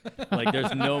travel day. Yeah. Like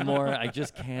there's no more. I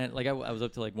just can't. Like I was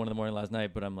up till like 1 in the morning last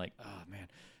night, but I'm like, oh man,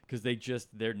 because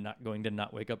they're not going to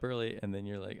not wake up early, and then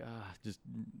you're like, just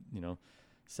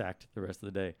sacked the rest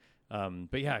of the day.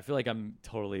 But yeah, I feel like I'm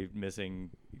totally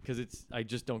missing, because I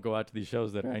just don't go out to these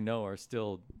shows that I know are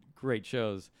still great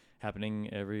shows happening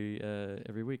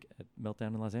every week at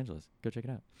Meltdown in Los Angeles. Go check it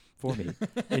out for me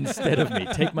instead of me.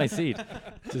 Take my seat.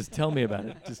 Just tell me about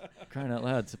it. Just crying out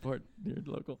loud. Support your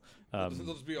local. There'll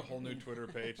just be a whole new Twitter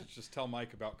page. It's just tell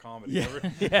Mike about comedy.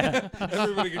 Yeah.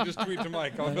 Everybody can just tweet to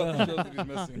Mike all about the shows that he's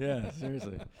missing. Yeah,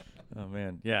 seriously. Oh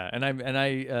man. Yeah, and I'm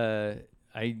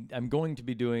going to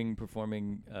be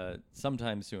performing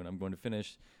sometime soon. I'm going to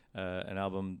finish an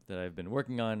album that I've been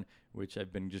working on, which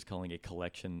I've been just calling a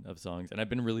collection of songs, and I've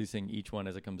been releasing each one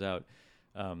as it comes out.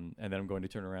 And then I'm going to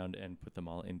turn around and put them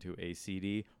all into a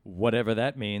CD, whatever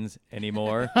that means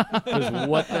anymore. Because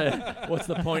what's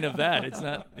the point of that? It's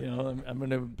not, I'm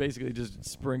going to basically just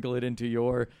sprinkle it into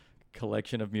your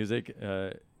collection of music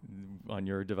on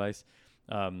your device.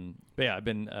 But yeah, I've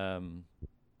been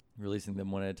releasing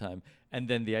them one at a time. And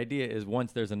then the idea is,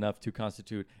 once there's enough to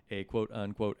constitute a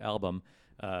quote-unquote album,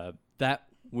 that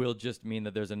will just mean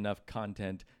that there's enough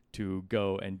content to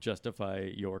go and justify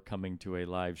your coming to a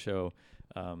live show.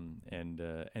 And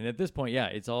at this point,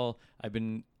 it's all I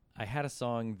had a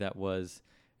song that was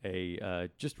a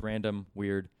just random,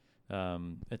 weird.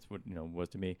 That's what was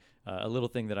to me. A little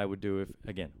thing that I would do if,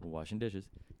 again, washing dishes,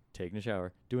 taking a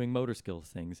shower, doing motor skills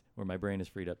things where my brain is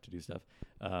freed up to do stuff.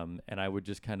 And I would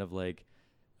just kind of like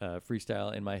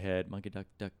freestyle in my head: monkey, duck,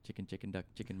 duck, chicken, chicken, duck,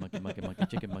 chicken, monkey, monkey, monkey,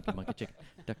 chicken, monkey, monkey, chicken,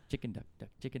 duck, chicken, duck, duck,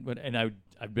 chicken. And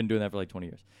I've been doing that for like 20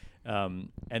 years.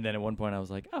 And then at one point I was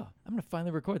like, I'm going to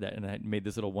finally record that. And I made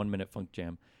this little 1-minute funk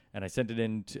jam. And I sent it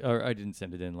in or I didn't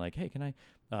send it in like, hey, can I?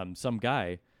 Some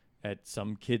guy at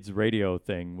some kids radio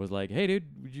thing was like, hey, dude,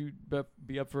 would you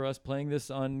be up for us playing this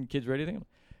on kids radio thing?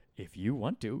 If you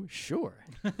want to, sure.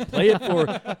 Play it for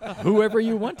whoever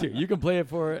you want to. You can play it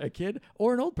for a kid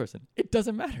or an old person. It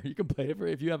doesn't matter. You can play it for,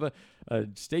 if you have a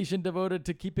station devoted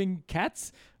to keeping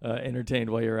cats entertained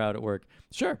while you're out at work.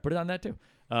 Sure, put it on that too.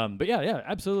 But yeah,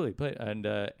 absolutely. Play. And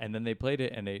then they played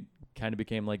it, and it kind of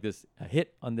became like this a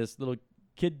hit on this little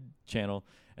kid channel.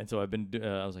 And so I've been,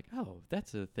 I was like, oh,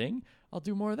 that's a thing. I'll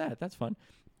do more of that. That's fun.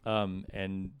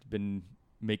 And been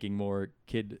making more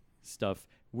kid stuff.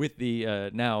 With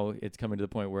the now it's coming to the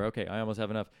point where, okay, I almost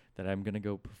have enough that I'm going to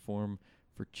go perform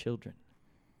for children,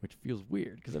 which feels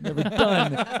weird because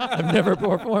I've never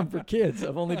performed for kids.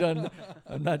 I'm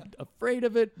not afraid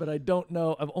of it, but I don't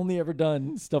know. I've only ever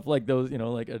done stuff like those,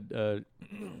 like I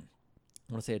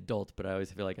want to say adult, but I always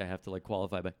feel like I have to like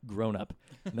qualify by grown up,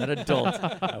 not adult.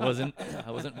 I wasn't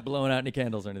blowing out any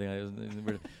candles or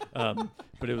anything.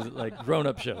 But it was like grown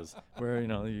up shows where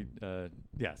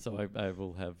So I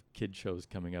will have kid shows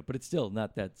coming up, but it's still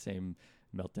not that same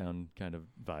Meltdown kind of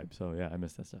vibe. So yeah, I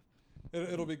miss that stuff.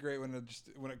 It'll be great when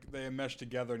they mesh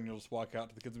together and you'll just walk out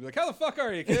to the kids and be like, "How the fuck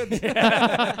are you, kids?"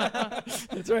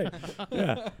 That's right.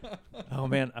 Yeah. Oh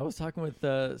man, I was talking with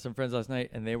some friends last night,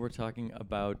 and they were talking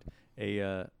about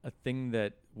a thing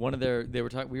that we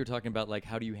were talking about, like,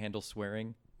 how do you handle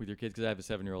swearing with your kids? Because I have a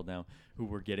 7-year-old now who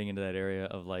we're getting into that area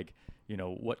of like,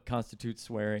 what constitutes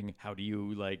swearing? How do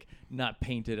you like not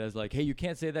paint it as like, hey, you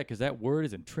can't say that because that word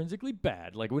is intrinsically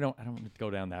bad. Like I don't want to go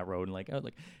down that road and like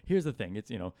here's the thing,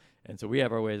 it's and so we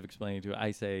have our ways of explaining to it.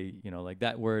 I say, like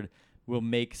that word will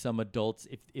make some adults,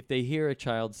 if they hear a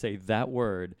child say that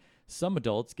word, some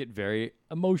adults get very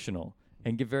emotional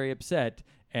and get very upset.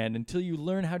 And until you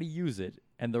learn how to use it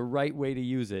and the right way to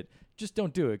use it, just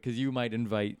don't do it, because you might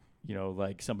invite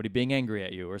like somebody being angry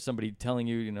at you or somebody telling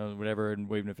you, whatever, and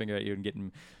waving a finger at you and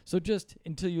getting. So just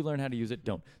until you learn how to use it,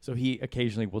 don't. So he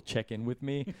occasionally will check in with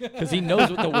me because he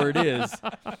knows what the word is.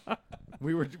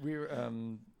 We were,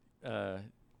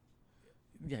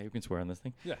 you can swear on this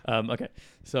thing. Yeah. Okay.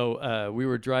 So we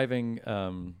were driving.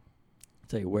 I'll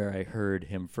tell you where I heard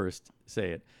him first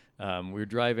say it. We were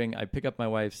driving. I pick up my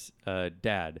wife's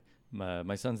dad.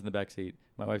 My son's in the back seat.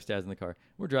 My wife's dad's in the car.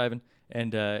 We're driving,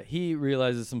 and he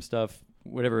realizes some stuff,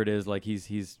 whatever it is, like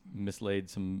he's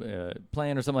mislaid some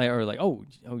plan or something, like, or like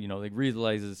like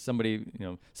realizes somebody,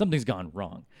 something's gone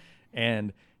wrong,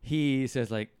 and he says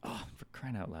like, oh, for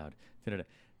crying out loud, da-da-da.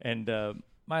 And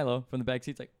Milo from the back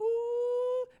seat's like,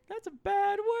 ooh, that's a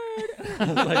bad word. I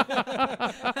was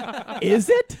like, is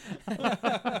it?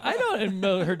 I don't. And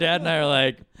her dad and I are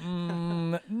like,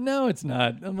 no, it's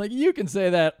not. I'm like, you can say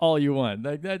that all you want.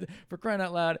 Like that, for crying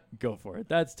out loud, go for it.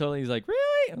 That's totally. He's like,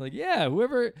 really? I'm like, yeah.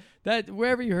 Wherever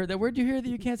you heard that, where'd you hear that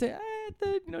you can't say at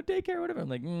the daycare or whatever? I'm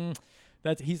like,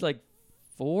 that's. He's like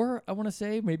 4, I want to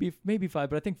say, maybe 5,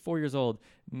 but I think 4 years old.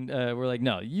 We're like,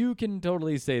 no, you can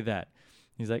totally say that.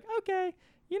 He's like, okay.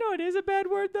 You know it is a bad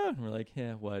word though. And we're like,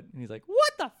 yeah, what? And he's like,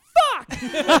 what the fuck?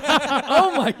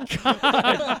 Oh my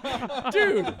god,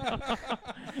 dude.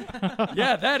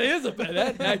 Yeah, that is a bad.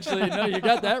 That actually, no, you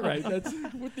got that right. That's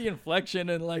with the inflection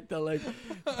and like the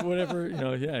whatever,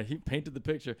 Yeah, he painted the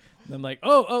picture. And I'm like,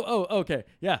 oh, okay,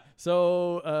 yeah.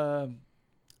 So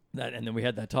that, and then we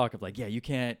had that talk of like, yeah, you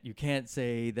can't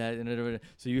say that,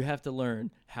 so you have to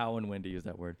learn how and when to use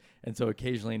that word. And so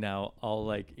occasionally now I'll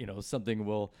like, something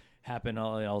will happen.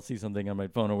 I'll see something on my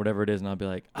phone or whatever it is, and I'll be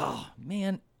like, oh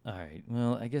man, all right,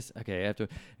 well, I guess okay, I have to.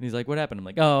 And he's like, what happened? I'm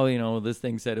like, oh, this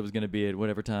thing said it was going to be at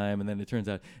whatever time, and then it turns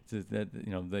out it's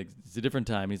a different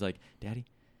time. And he's like, Daddy,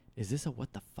 is this a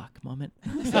what the fuck moment?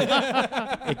 Like,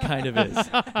 it kind of is.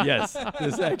 Yes,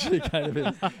 this actually kind of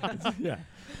is. Yeah,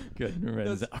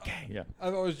 good. Okay, yeah.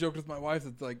 I've always joked with my wife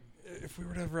that like, if we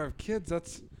were to ever have kids,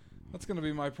 that's going to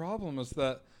be my problem. Is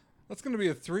that that's going to be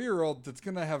a 3-year-old that's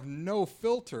going to have no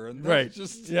filter, and that's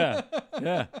just yeah.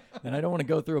 And I don't want to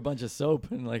go through a bunch of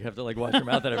soap and like have to like wash your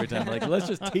mouth out every time. Like, let's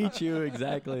just teach you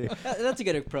exactly. That's a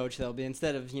good approach, though.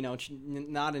 Instead of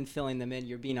not filling them in,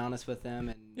 you're being honest with them,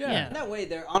 and that way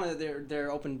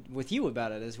they're open with you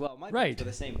about it as well. My parents are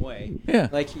the same way. Yeah,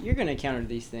 like you're going to encounter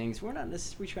these things. We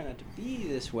try not to be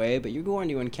this way, but you're going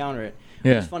to encounter it.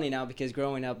 Yeah, it's funny now because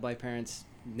growing up, my parents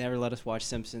never let us watch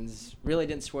Simpsons. Really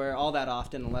didn't swear all that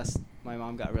often unless my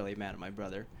mom got really mad at my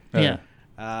brother. Yeah.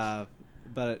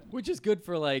 But which is good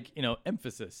for like,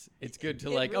 emphasis. It's good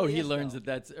to like, really he learns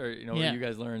that's, or, you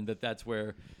guys learn that that's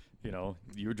where,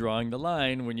 you're drawing the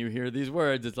line when you hear these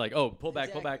words. It's like, oh, pull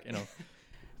back.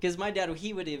 Because my dad,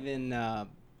 he would even,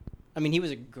 he was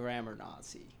a grammar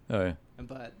Nazi. Oh, yeah.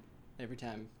 But every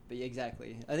time,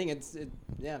 exactly. I think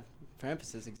for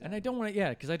emphasis, exactly. And I don't want to,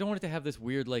 because I don't want it to have this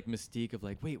weird like mystique of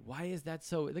like, wait, why is that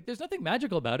so? Like, there's nothing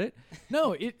magical about it.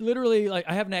 No, it literally like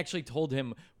I haven't actually told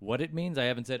him what it means. I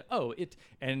haven't said,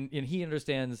 and he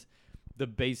understands the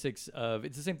basics of.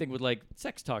 It's the same thing with like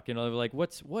sex talk. Like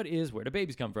where do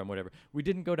babies come from? Whatever. We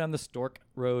didn't go down the stork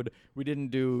road. We didn't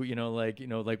do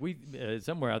we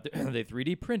somewhere out there they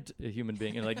 3D print a human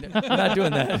being and we're not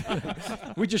doing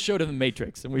that. We just showed him the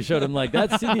Matrix and we showed him like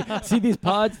that's see these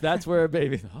pods. That's where a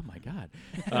baby. Oh my god.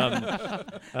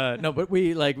 No, but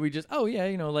we just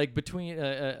between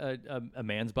a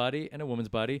man's body and a woman's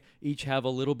body each have a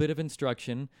little bit of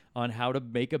instruction on how to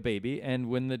make a baby, and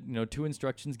when the two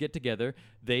instructions get together,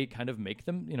 they kind of make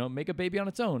them make a baby on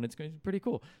its own. It's pretty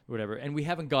cool, whatever. And we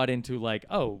haven't got into like,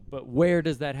 oh, but where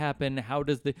does that happen? How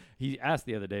does he asked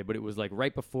the other day, but it was like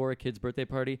right before a kid's birthday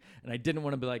party, and I didn't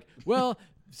want to be like, well.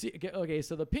 Okay,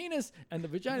 so the penis and the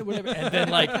vagina, whatever, and then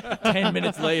like 10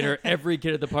 minutes later, every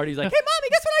kid at the party is like, "Hey, mommy,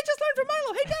 guess what I just learned from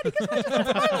Milo? Hey, daddy, guess what I just learned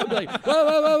from Milo?" I'd be like,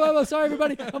 whoa, sorry,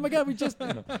 everybody. Oh my God, we just. So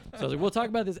I was like, we'll talk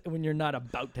about this when you're not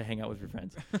about to hang out with your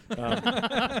friends.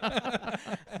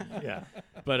 Yeah,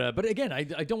 but again, I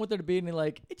don't want there to be any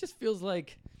like. It just feels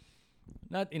like,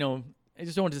 not I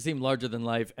just don't want it to seem larger than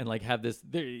life and like have this.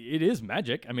 It is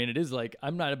magic. I mean, it is like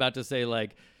I'm not about to say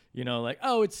like.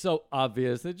 Oh, it's so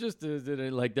obvious. It just is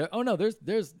like there. Oh no,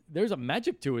 there's a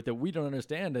magic to it that we don't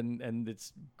understand, and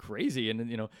it's crazy,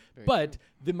 and but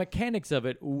the mechanics of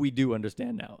it we do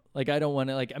understand now. Like I don't want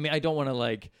to I don't want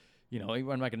to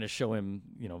I'm not going to show him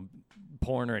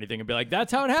porn or anything and be like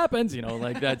that's how it happens.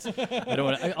 That's I don't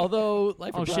want. Although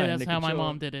life. Oh shit, that's how my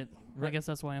mom did it. I guess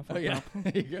that's why I'm fucked up.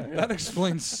 That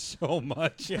explains so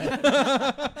much.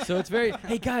 So it's very,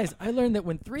 hey guys, I learned that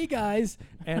when 3 guys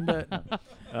and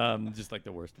just like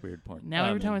the worst weird porn. Now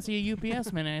every time I see a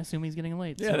UPS man, I assume he's getting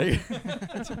late. Yeah,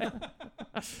 that's right.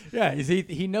 Yeah,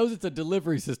 he knows it's a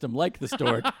delivery system like the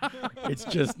stork. It's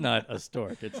just not a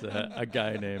stork. It's a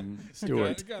guy named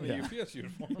Stuart. A guy in a UPS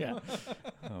uniform. Yeah.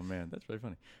 Oh man, that's really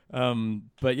funny.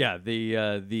 But yeah,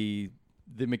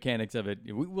 the mechanics of it,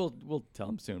 we'll tell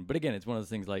him soon. But again, it's one of those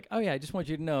things like, oh yeah, I just want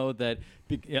you to know that,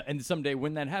 and someday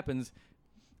when that happens,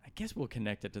 I guess we'll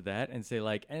connect it to that and say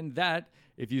like, and that,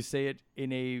 if you say it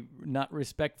in a not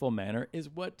respectful manner, is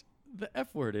what the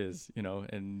F word is,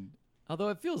 and although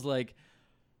it feels like,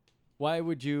 why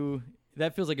would you,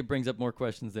 that feels like it brings up more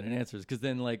questions than it answers, because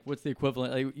then like, what's the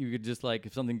equivalent? Like, you could just like,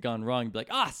 if something gone wrong, be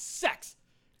like, sex!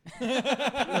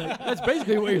 That's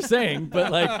basically what you're saying.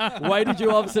 But like, why did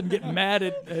you all of a sudden get mad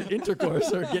at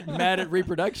intercourse or get mad at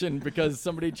reproduction because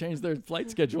somebody changed their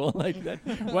flight schedule? Like that?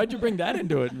 Why'd you bring that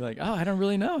into it? And like, oh, I don't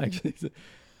really know actually.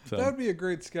 So. That would be a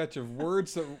great sketch of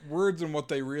words and what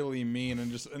they really mean,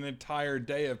 and just an entire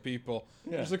day of people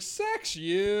just like sex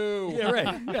you. Yeah,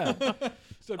 right. Yeah.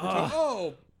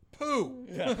 Oh, poo.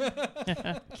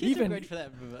 Yeah. Kids are great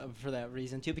for that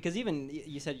reason too, because even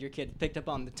you said your kid picked up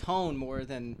on the tone more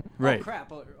than oh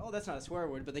crap, that's not a swear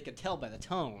word, but they could tell by the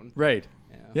tone. Right.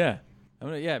 Yeah.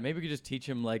 Maybe we could just teach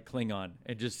him like Klingon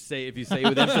and just say, if you say it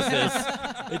with emphasis,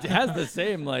 it has the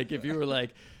same, like if you were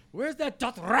like, where's that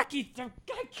Dothraki? I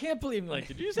can't believe, like,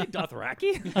 did you say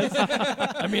Dothraki?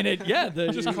 I mean,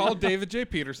 just call David J.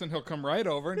 Peterson. He'll come right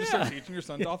over and just start teaching your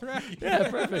son Dothraki. Yeah,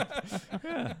 perfect.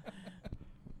 Yeah.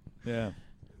 Yeah.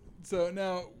 So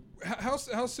now, how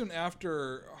soon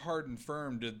after Hard and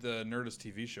Firm did the Nerdist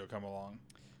TV show come along?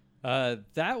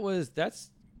 That's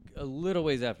a little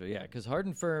ways after, because Hard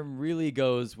and Firm really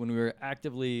goes when we were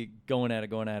actively going at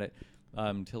it,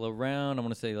 till around, I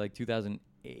want to say like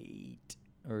 2008.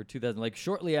 Or 2000, like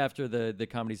shortly after the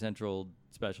Comedy Central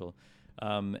special.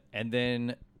 And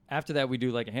then after that, we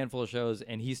do like a handful of shows,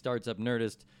 and he starts up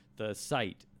Nerdist, the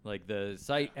site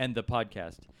and the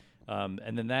podcast.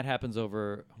 And then that happens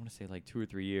over, I want to say like 2 or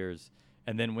 3 years.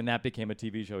 And then when that became a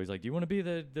TV show, he's like, do you want to be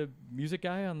the music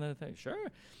guy on the thing?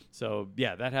 Sure. So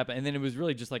yeah, that happened. And then it was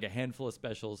really just like a handful of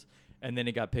specials. And then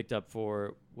it got picked up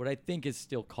for what I think is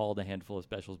still called a handful of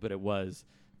specials, but it was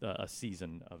a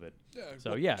season of it. Yeah.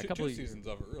 So a couple of seasons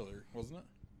of it earlier, wasn't it?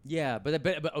 Yeah, but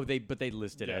they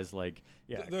list it as like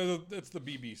it's the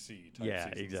BBC type. Yeah,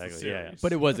 seasons, exactly. Yeah,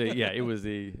 but it was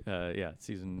the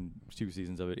 2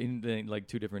 seasons of it in the, like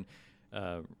 2 different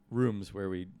rooms where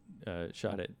we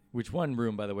shot it. Which one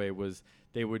room, by the way, was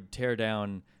they would tear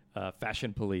down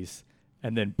Fashion Police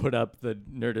and then put up the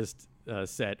Nerdist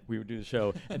set. We would do the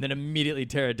show and then immediately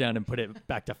tear it down and put it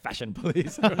back to Fashion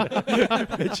Police.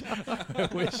 Which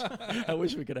I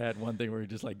wish we could have had one thing where we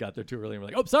just like got there too early and we're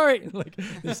like, oh, sorry. Like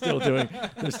they're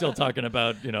still talking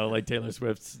about, like Taylor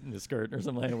Swift's skirt or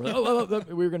something. And we're like,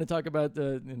 we were going to talk about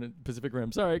the Pacific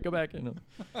Rim. Sorry, go back.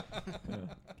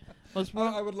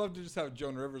 I would love to just have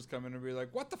Joan Rivers come in and be like,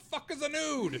 what the fuck is a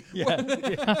nude?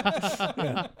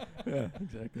 Yeah,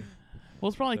 exactly. Well,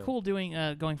 it's probably cool doing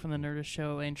going from the Nerdist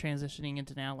show and transitioning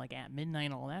into now like At Midnight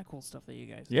and all that cool stuff that you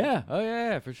guys do. Yeah. Oh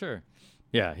yeah, for sure.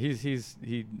 Yeah,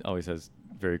 he always has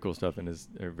very cool stuff and is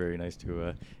very nice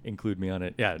to include me on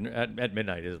it. Yeah, at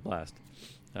Midnight is a blast.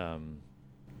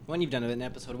 When you've done an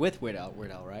episode with Weird Al,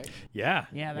 right? Yeah,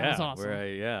 that was awesome.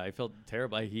 Where I felt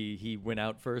terrible. He went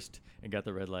out first and got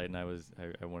the red light, and I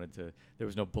wanted to. There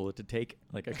was no bullet to take.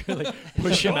 Like I could like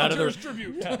push him out of the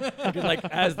tribute. Yeah, I could, like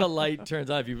as the light turns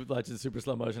on, if you watch the super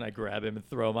slow motion, I grab him and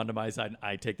throw him onto my side, and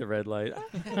I take the red light,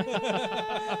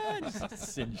 just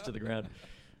singed to the ground.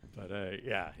 But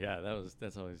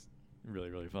that's always really,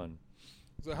 really fun.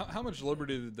 So how much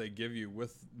liberty did they give you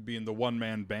with being the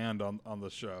one-man band on the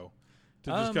show? To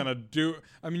just kind of do.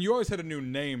 I mean, you always had a new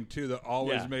name too that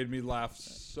always made me laugh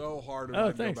so hard when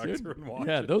I go back through and watch it.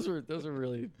 Yeah, those were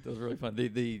really fun.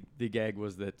 The gag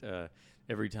was that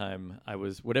every time I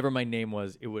was whatever my name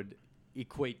was, it would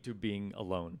equate to being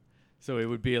alone. So it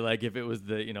would be like if it was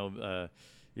the oh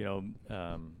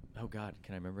God,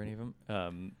 can I remember any of them?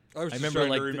 I was remember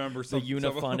like the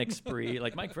Eunuphonic Spree,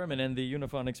 like Mike Phirman and the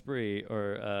Eunuphonic Spree,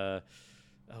 or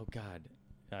oh God.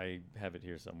 I have it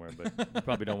here somewhere, but you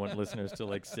probably don't want listeners to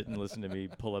like sit and listen to me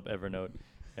pull up Evernote.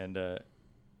 And let's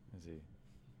see.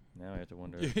 Now I have to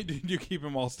wonder. Did you keep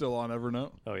them all still on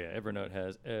Evernote? Oh yeah, Evernote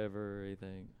has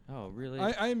everything. Oh really?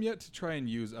 I am yet to try and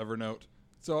use Evernote.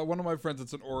 So one of my friends,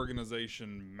 it's an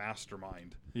organization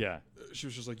mastermind. Yeah. She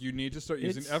was just like, you need to start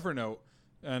using Evernote.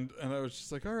 And I was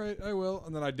just like, all right, I will.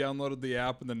 And then I downloaded the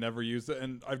app and then never used it.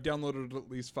 And I've downloaded it at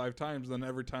least 5 times. And then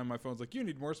every time my phone's like, you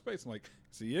need more space. I'm like,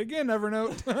 see you again,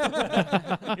 Evernote.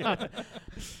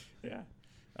 Yeah.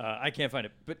 I can't find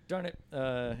it. But darn it.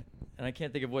 And I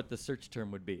can't think of what the search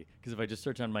term would be. Because if I just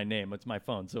search on my name, it's my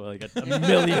phone. So I got a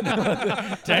million.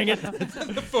 Dang it.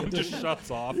 The phone just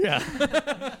shuts off. Yeah.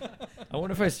 I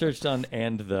wonder if I searched on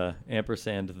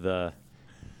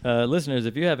listeners,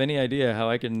 if you have any idea how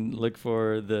I can look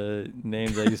for the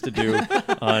names I used to do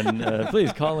on,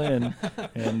 please call in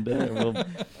and we'll.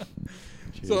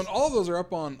 Jeez. So, and all of those are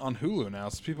up on Hulu now,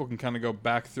 so people can kind of go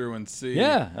back through and see.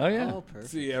 Yeah. Oh, yeah. Oh, perfect.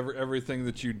 See everything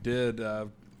that you did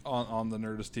on the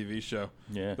Nerdist TV show.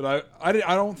 Yeah. But I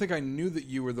don't think I knew that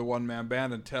you were the one-man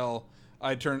band until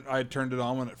I turned it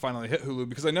on when it finally hit Hulu,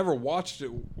 because I never watched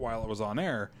it while it was on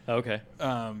air. Okay.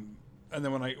 And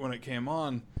then when it came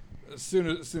on. as soon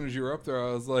as you were up there,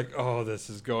 I was like, oh, this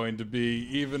is going to be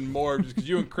even more, just because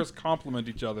you and Chris compliment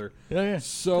each other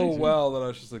so well that I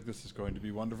was just like, this is going to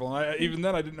be wonderful. And even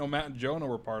then, I didn't know Matt and Jonah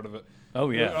were part of it. Oh,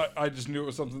 yeah. I just knew it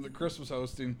was something that Chris was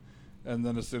hosting. And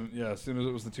then as soon as it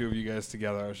was the two of you guys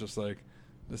together, I was just like,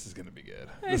 this is going to be good.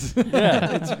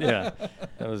 That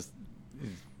was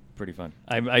pretty fun.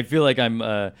 I feel like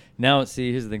I'm now.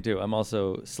 See, here's the thing too. I'm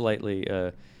also slightly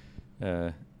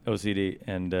OCD,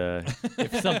 and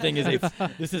if something is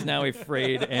this is now a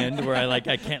frayed end where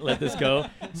I can't let this go.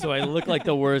 So I look like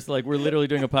the worst. Like we're literally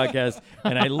doing a podcast,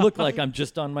 and I look like I'm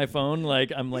just on my phone.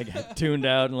 Like I'm tuned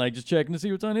out and just checking to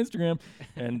see what's on Instagram.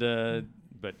 And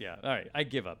but yeah, all right. I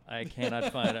give up. I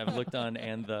cannot find. I've looked on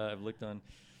I've looked on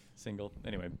single.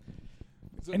 Anyway.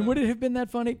 So and would it have been that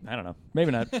funny? I don't know.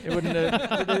 Maybe not. It wouldn't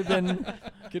have been.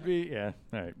 Could be. Yeah.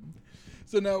 All right.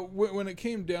 So now, when it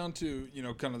came down to,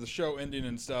 kind of the show ending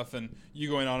and stuff, and you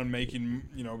going on and making,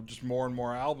 just more and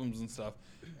more albums and stuff,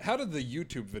 how did the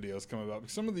YouTube videos come about?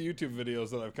 Because some of the YouTube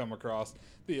videos that I've come across,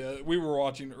 we were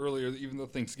watching earlier, even the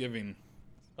Thanksgiving.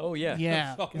 Oh, yeah.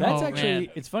 Yeah. That's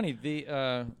actually, it's funny.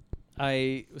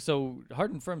 So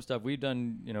Hard and Firm stuff, we've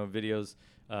done, videos.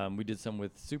 We did some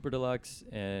with Super Deluxe,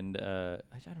 and I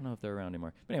don't know if they're around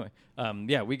anymore. But anyway,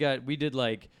 we did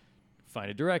find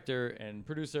a director and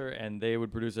producer, and they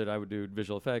would produce it. I would do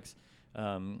visual effects,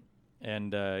 and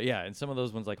some of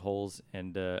those ones like Holes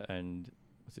and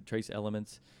what's it, Trace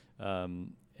Elements,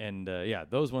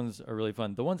 those ones are really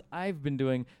fun. The ones I've been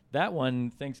doing, that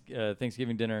one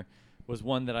Thanksgiving dinner was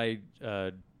one that I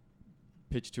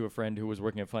pitched to a friend who was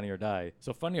working at Funny or Die.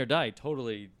 So Funny or Die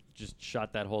totally just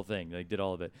shot that whole thing. They did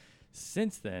all of it.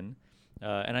 Since then,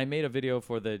 and I made a video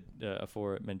for the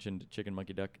aforementioned Chicken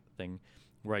Monkey Duck thing,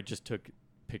 where I just took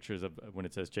pictures of when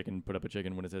it says chicken, put up a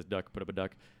chicken. When it says duck, put up a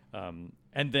duck.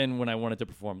 And then when I wanted to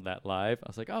perform that live, I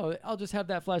was like, oh, I'll just have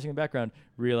that flashing in the background.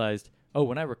 Realized,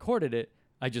 when I recorded it,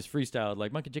 I just freestyled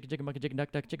monkey, chicken, monkey, chicken,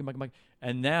 duck, duck, chicken, monkey, monkey.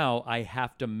 And now I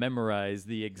have to memorize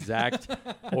the exact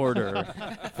order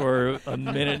for a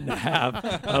minute and a half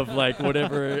of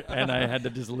whatever. And I had to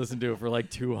just listen to it for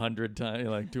 200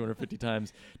 times, 250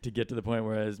 times to get to the point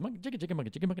where I was monkey, chicken,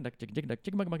 monkey, chicken, monkey, duck, chicken, duck,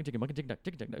 chicken, monkey, chicken, monkey, chicken, duck,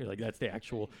 chicken, duck. That's the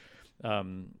actual.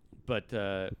 But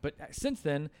since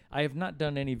then, I have not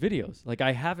done any videos.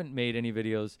 I haven't made any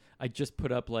videos. I just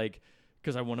put up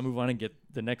because I want to move on and get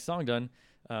the next song done.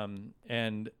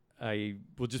 And I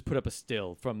will just put up a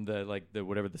still from the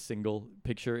whatever the single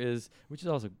picture is, which is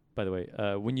also, by the way,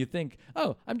 when you think,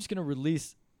 I'm just going to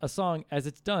release a song as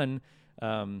it's done,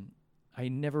 I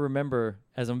never remember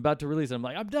as I'm about to release it. I'm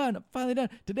like, I'm done. I'm finally done.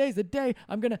 Today's the day.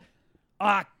 I'm going to,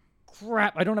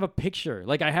 crap, I don't have a picture.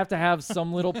 I have to have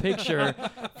some little picture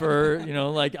for,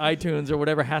 iTunes or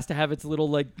whatever has to have its little,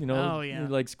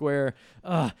 square.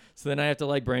 So then I have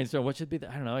to, brainstorm. What should be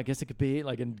I don't know. I guess it could be,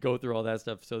 and go through all that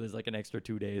stuff. So there's, an extra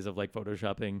 2 days of,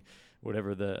 photoshopping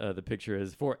whatever the picture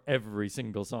is for every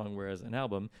single song. Whereas an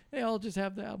album, I'll just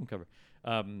have the album cover.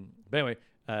 But anyway,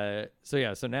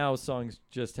 so now songs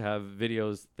just have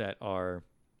videos that are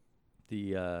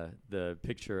the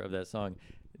picture of that song.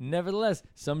 Nevertheless,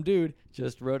 some dude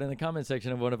just wrote in the comment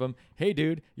section of one of them, "Hey,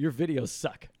 dude, your videos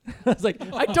suck." I was like,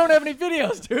 "I don't have any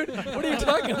videos, dude. What are you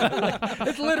talking about?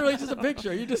 It's literally just a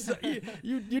picture. You just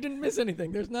you didn't miss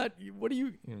anything. There's not. What are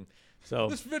you?" So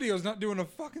this video's not doing a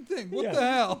fucking thing. What the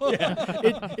hell?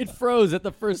 Yeah, it froze at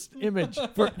the first image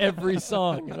for every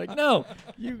song. You're like, no,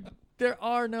 there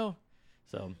are no.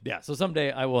 So so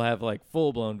someday I will have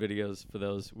full blown videos for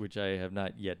those, which I have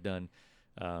not yet done.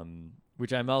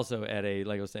 Which I'm also at I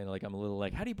was saying, I'm a little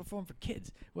how do you perform for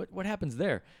kids? What happens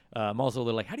there? I'm also a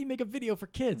little how do you make a video for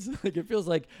kids? It feels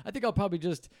I think I'll probably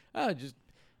just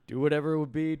do whatever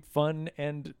would be fun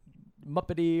and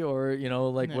Muppety or,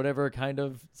 whatever kind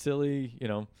of silly,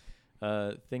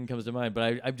 thing comes to mind.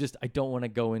 But I don't want to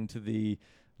go into the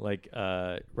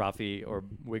Rafi or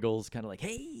Wiggles kind of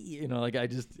hey,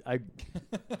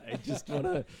 I just want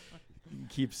to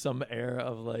keep some air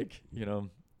of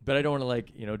but I don't want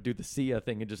to do the Sia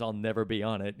thing and just I'll never be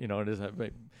on it, and just have, I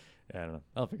don't know.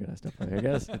 I'll figure that stuff out. I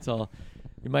guess it's all.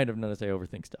 You might have noticed I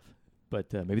overthink stuff,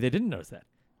 but maybe they didn't notice that.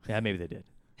 Yeah, maybe they did.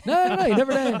 No, you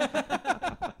never know.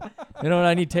 You know what?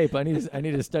 I need tape. I need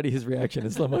to study his reaction in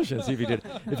slow motion and see if he did.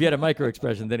 If he had a micro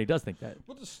expression, then he does think that.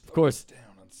 We'll just of course. Down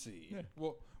and see. Yeah.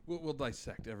 We'll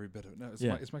dissect every bit of it.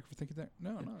 No, is Mike thinking there?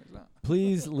 No, he's not.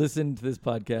 Please listen to this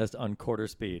podcast on quarter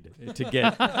speed to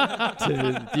get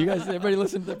to. Do you guys, everybody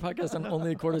listen to the podcast on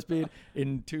only a quarter speed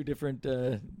in 2 different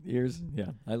ears?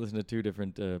 Yeah, I listen to 2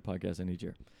 different podcasts in each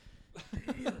ear.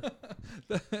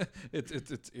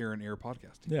 It's ear and ear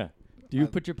podcasting. Yeah. Do you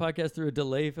put your podcast through a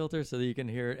delay filter so that you can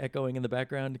hear it echoing in the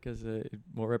background because it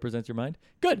more represents your mind?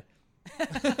 Good.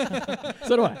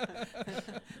 So do I.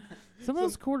 Some of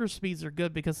those quarter speeds are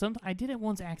good because I did it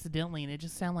once accidentally and it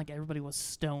just sounded like everybody was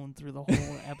stoned through the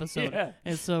whole episode. Yeah.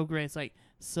 It's so great. It's like,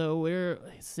 so we're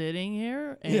sitting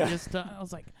here and I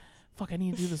was like, fuck, I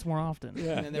need to do this more often.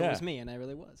 Yeah. And then there was me, and I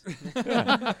really was.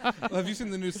 Have you seen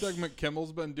the new segment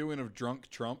Kimmel's been doing of Drunk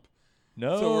Trump?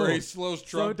 No. So where he slows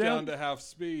Trump down to half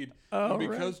speed. Oh, and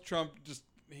because Trump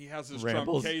he has his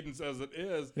rambles. Trump cadence as it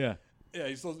is. Yeah. Yeah,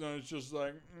 he slows down. It's just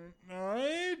like,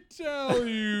 I tell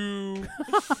you,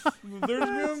 there's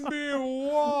going to be a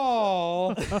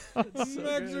wall.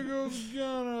 Mexico's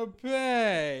going to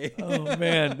pay. Oh,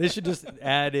 man. They should just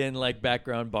add in, like,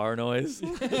 background bar noise.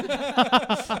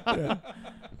 Yeah.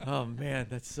 Oh, man.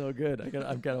 That's so good.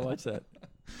 I've got to watch that.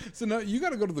 So now you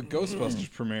got to go to the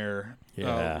Ghostbusters premiere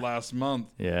last month.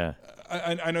 Yeah.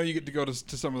 I know you get to go to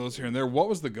some of those here and there. What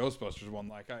was the Ghostbusters one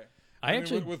like? I mean,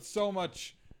 actually, with so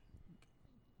much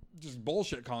just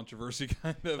bullshit controversy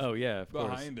kind of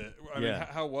behind it. I mean,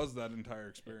 how was that entire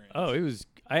experience? Oh, it was.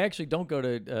 I actually don't go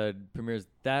to premieres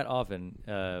that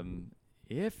often.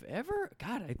 If ever,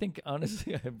 God, I think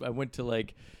honestly, I went to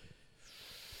like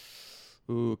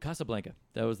Casablanca.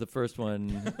 That was the first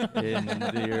one in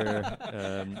the year.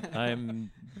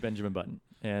 I'm Benjamin Button,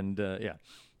 and it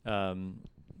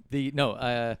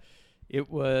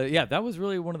was that was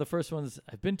really one of the first ones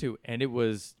I've been to, and it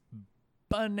was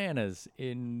bananas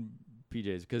in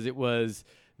PJs because it was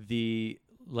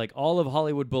all of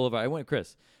Hollywood Boulevard. I went with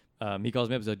Chris. He calls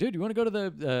me up and says, dude, you want to go to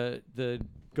the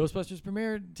Ghostbusters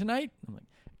premiere tonight? I'm like,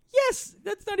 yes,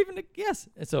 that's not even yes.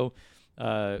 And so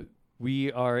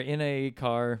we are in a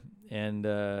car and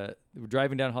we're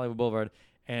driving down Hollywood Boulevard,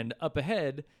 and up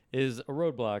ahead is a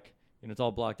roadblock and it's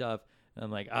all blocked off. And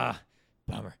I'm like,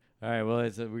 bummer. All right, well,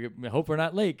 we hope we're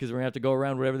not late because we're going to have to go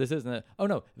around whatever this is. And oh,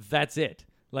 no, that's it.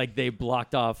 Like, they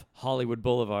blocked off Hollywood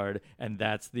Boulevard, and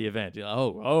that's the event.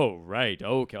 Oh, right.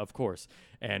 Okay, of course.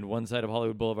 And one side of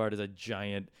Hollywood Boulevard is a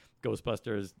giant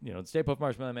Ghostbusters, Stay Puft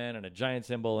Marshmallow Man and a giant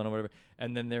symbol and whatever.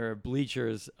 And then there are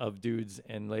bleachers of dudes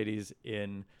and ladies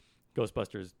in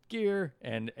Ghostbusters gear.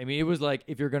 And, I mean, it was like,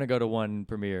 if you're going to go to one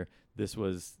premiere, this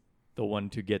was the one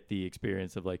to get the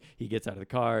experience of, like, he gets out of the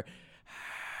car,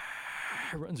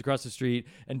 runs across the street,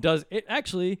 and does it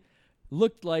actually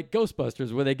looked like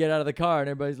Ghostbusters where they get out of the car and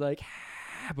everybody's like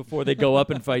before they go up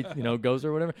and fight ghosts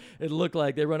or whatever. It looked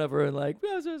like they run over and like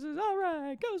Ghostbusters, all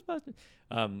right, Ghostbusters.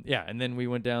 And then we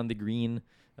went down the green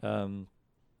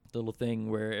little thing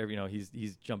where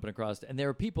he's jumping across, and there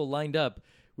are people lined up,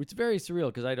 which is very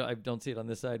surreal because I don't see it on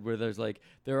this side, where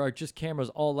there are just cameras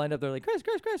all lined up. They're like Chris,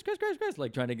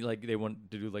 like trying to they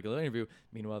want to do like a little interview.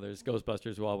 Meanwhile, there's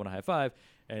Ghostbusters who all want to high five,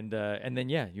 and then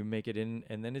you make it in,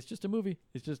 and then it's just a movie.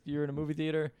 It's just you're in a movie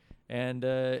theater, and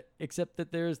except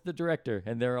that there's the director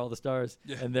and there are all the stars,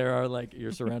 and there are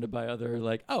you're surrounded by other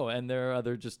and there are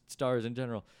other just stars in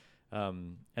general.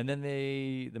 And then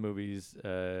the movies.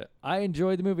 I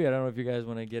enjoyed the movie. I don't know if you guys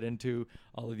want to get into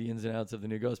all of the ins and outs of the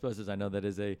new Ghostbusters. I know that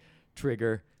is a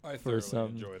trigger for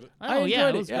some. Enjoyed it. Oh, yeah,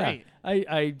 it was great.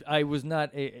 I was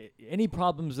not any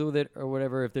problems with it or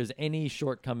whatever. If there's any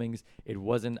shortcomings, it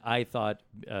wasn't. I thought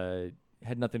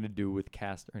had nothing to do with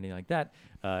cast or anything like that.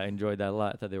 I enjoyed that a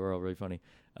lot. I thought they were all really funny.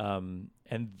 And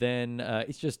then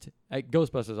it's just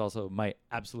Ghostbusters is also my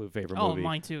absolute favorite movie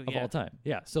mine too, of all time.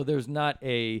 Yeah. So there's not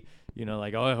a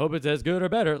I hope it's as good or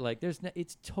better. Like it's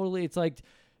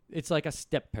like a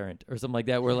step parent or something like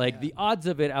that, where the odds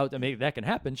of it out, I mean, that can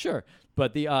happen, sure,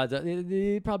 but the odds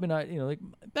probably not.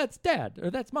 That's dad or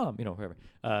that's mom. Whoever.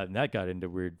 And that got into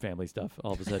weird family stuff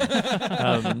all of a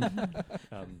sudden.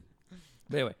 But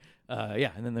anyway,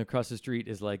 and then across the street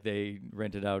is they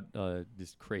rented out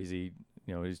this crazy,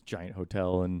 this giant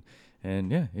hotel, and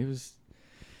it was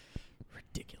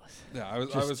ridiculous. Yeah, I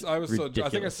was so. I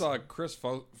think I saw Chris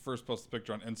first post the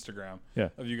picture on Instagram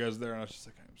of you guys there, and I was just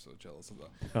like, I'm so jealous of that.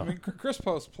 I mean, Chris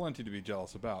posts plenty to be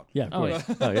jealous about. Yeah, of course.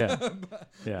 But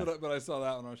I saw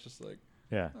that one, I was just like,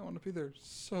 I want to be there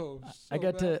so I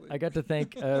got to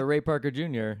thank Ray Parker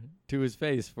Jr. to his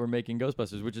face for making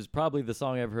Ghostbusters, which is probably the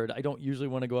song I've heard. I don't usually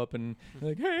want to go up and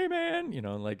hey man,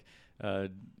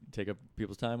 take up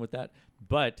people's time with that.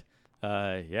 But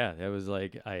that was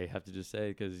I have to just say,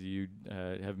 because you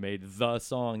have made the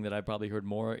song that I probably heard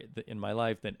more in my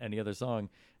life than any other song.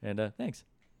 And thanks.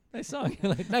 Nice song.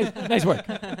 nice work.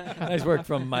 Nice work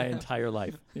from my entire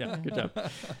life. Yeah, good job.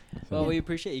 Well, we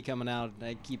appreciate you coming out.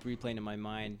 I keep replaying in my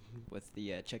mind with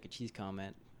the Chuck E. Cheese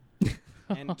comment.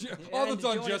 All that's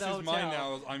on Jesse's mind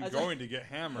now is I'm going to get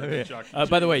hammered at Chuck E. Cheese.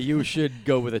 By the way, you should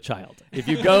go with a child. If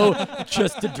you go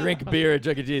just to drink beer at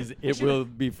Chuck E. Cheese, it will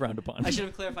be frowned upon. I should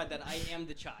have clarified that I am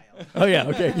the child. Oh, yeah,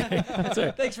 okay. That's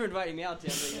right. Thanks for inviting me out,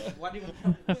 Tim. Why do you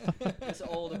want this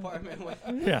old apartment with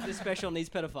this special needs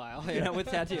pedophile, with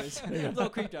tattoos? I'm a little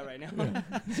creeped out right now.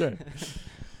 Sorry.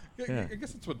 Yeah. I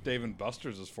guess that's what Dave and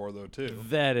Buster's is for, though, too.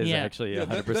 That is actually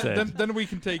 100%. Then we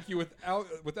can take you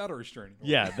without a restraining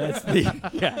order. Yeah,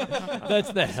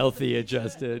 that's the healthy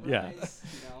adjusted. Yeah,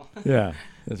 yeah,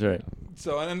 that's right.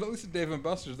 So, and at least at Dave and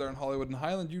Buster's there in Hollywood and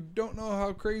Highland, you don't know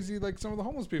how crazy like some of the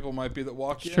homeless people might be that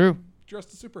walk in. True.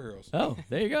 Dressed as superheroes. Oh,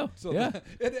 there you go. So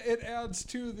it adds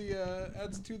to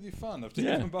the fun of Dave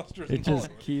and Buster's. It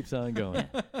just keeps on going.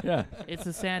 Yeah. It's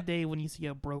a sad day when you see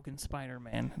a broken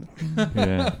Spider-Man.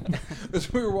 Yeah.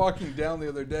 As we were walking down the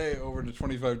other day over to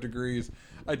 25 Degrees,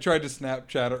 I tried to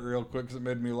Snapchat it real quick because it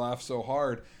made me laugh so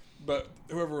hard. But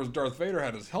whoever was Darth Vader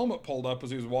had his helmet pulled up as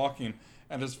he was walking.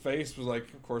 And his face was, like,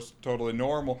 of course, totally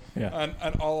normal. Yeah.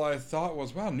 And all I thought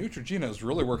was, wow, Neutrogena is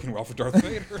really working well for Darth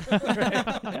Vader.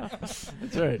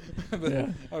 That's right. But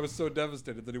I was so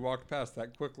devastated that he walked past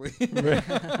that quickly.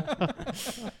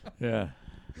 Yeah.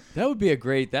 That would be a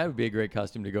great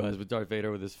costume to go as with Darth Vader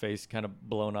with his face kind of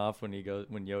blown off when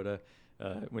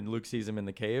when Luke sees him in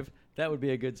the cave. That would be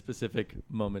a good specific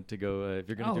moment to go if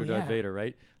you're going to do Darth Vader,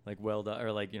 right? Like weld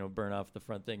or like burn off the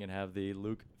front thing and have the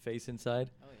Luke face inside.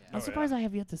 Oh yeah. I'm surprised I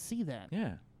have yet to see that.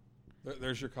 Yeah.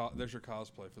 There's your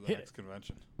cosplay for the next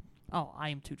convention. Oh, I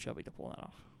am too chubby to pull that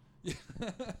off.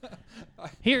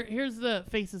 Here's the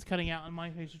faces cutting out, and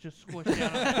my face is just squished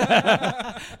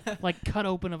out, like cut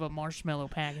open of a marshmallow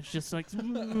package, just like.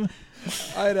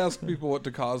 I had asked people what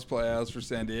to cosplay as for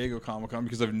San Diego Comic-Con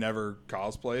because I've never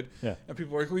cosplayed. Yeah. And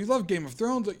people were like, "Well, you love Game of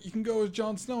Thrones, like you can go as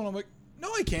Jon Snow," and I'm like,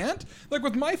 no, I can't. Like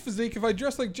with my physique, if I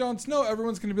dress like Jon Snow,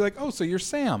 everyone's going to be like, "Oh, so you're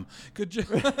Sam? Could you?"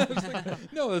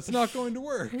 Like, no, that's not going to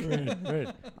work.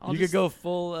 Right. You could go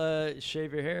full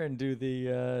shave your hair and do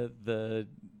the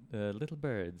little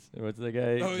birds. What's the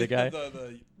guy? Oh, the guy.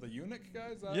 The eunuch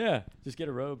guys. Yeah, just get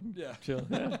a robe. Yeah, chill.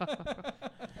 Yeah.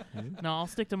 No, I'll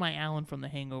stick to my Alan from The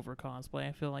Hangover cosplay.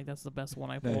 I feel like that's the best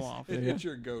one I pull off. It's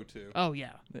your go-to. Oh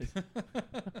yeah. Nice.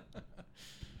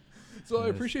 So I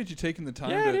appreciate you taking the time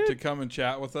to come and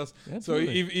chat with us.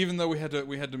 Absolutely. So even though we had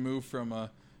to move from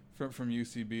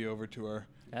UCB over to our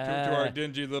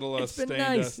dingy little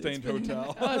stained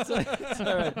hotel. It's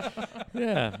all right.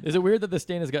 Yeah. Is it weird that the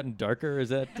stain has gotten darker? Is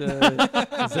that?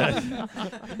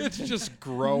 It's just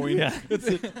growing. Yeah.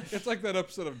 It's like that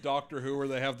episode of Doctor Who where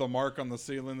they have the mark on the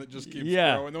ceiling that just keeps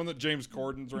growing. The one that James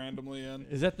Corden's randomly in.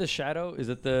 Is that the shadow? Is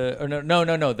it the? Oh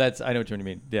no. That's I know what you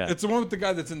mean. Yeah. It's the one with the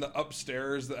guy that's in the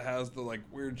upstairs that has the like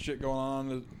weird shit going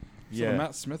on. Is it a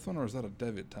Matt Smith one or is that a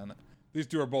David Tennant? These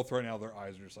two are both right now. Their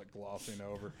eyes are just like glossing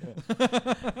over.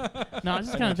 No, I was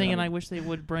just kind of thinking. I wish they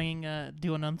would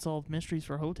do an unsolved mysteries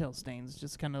for hotel stains.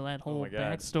 Just kind of that whole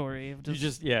backstory of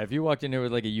just. If you walked in here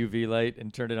with like a UV light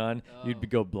and turned it on, you'd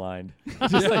go blind.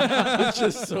 It's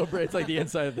just so bright. It's like the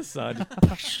inside of the sun.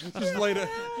 just late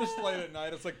at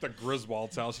night. It's like the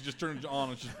Griswold's house. You just turn it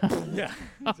on. It's just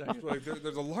exactly. Like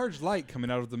there's a large light coming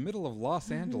out of the middle of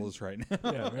Los Angeles right now.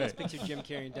 Yeah, right. Just picture Jim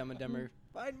Carrey and Dumb and Dumber.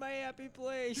 Find my happy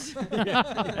place. Oh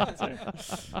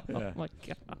my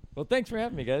god. Well, thanks for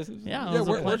having me, guys.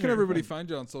 Where can everybody find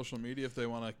you on social media if they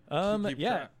want to keep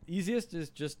track? Easiest is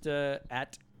just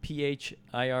at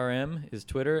PHIRM is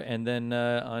Twitter, and then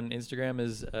on Instagram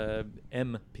is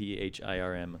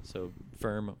MPHIRM, so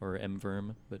Firm or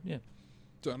MFirm, but yeah.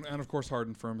 So, and of course, Hard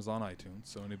and Firm is on iTunes,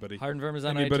 so anybody can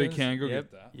go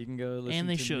get that. You can go listen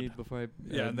to me before I.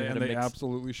 And they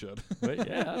absolutely should. But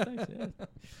thanks.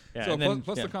 Yeah. So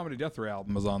plus the Comedy Death Ray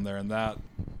album is on there, and that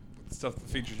stuff that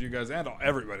features you guys and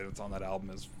everybody that's on that album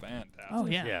is fantastic. Oh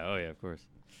yeah. Yeah. Of course.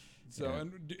 So,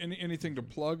 and anything to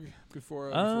plug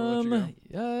before I let you go?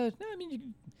 No, I mean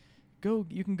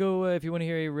you can go if you want to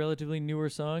hear a relatively newer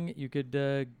song. You could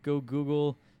go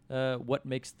Google what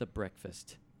makes the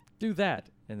breakfast. Do that,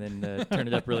 and then turn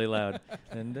it up really loud,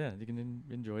 and you can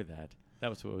enjoy that. That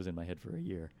was what was in my head for a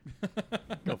year.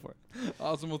 Go for it.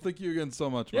 Awesome. Well, thank you again so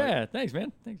much, Mike. Yeah, thanks,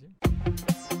 man. Thanks.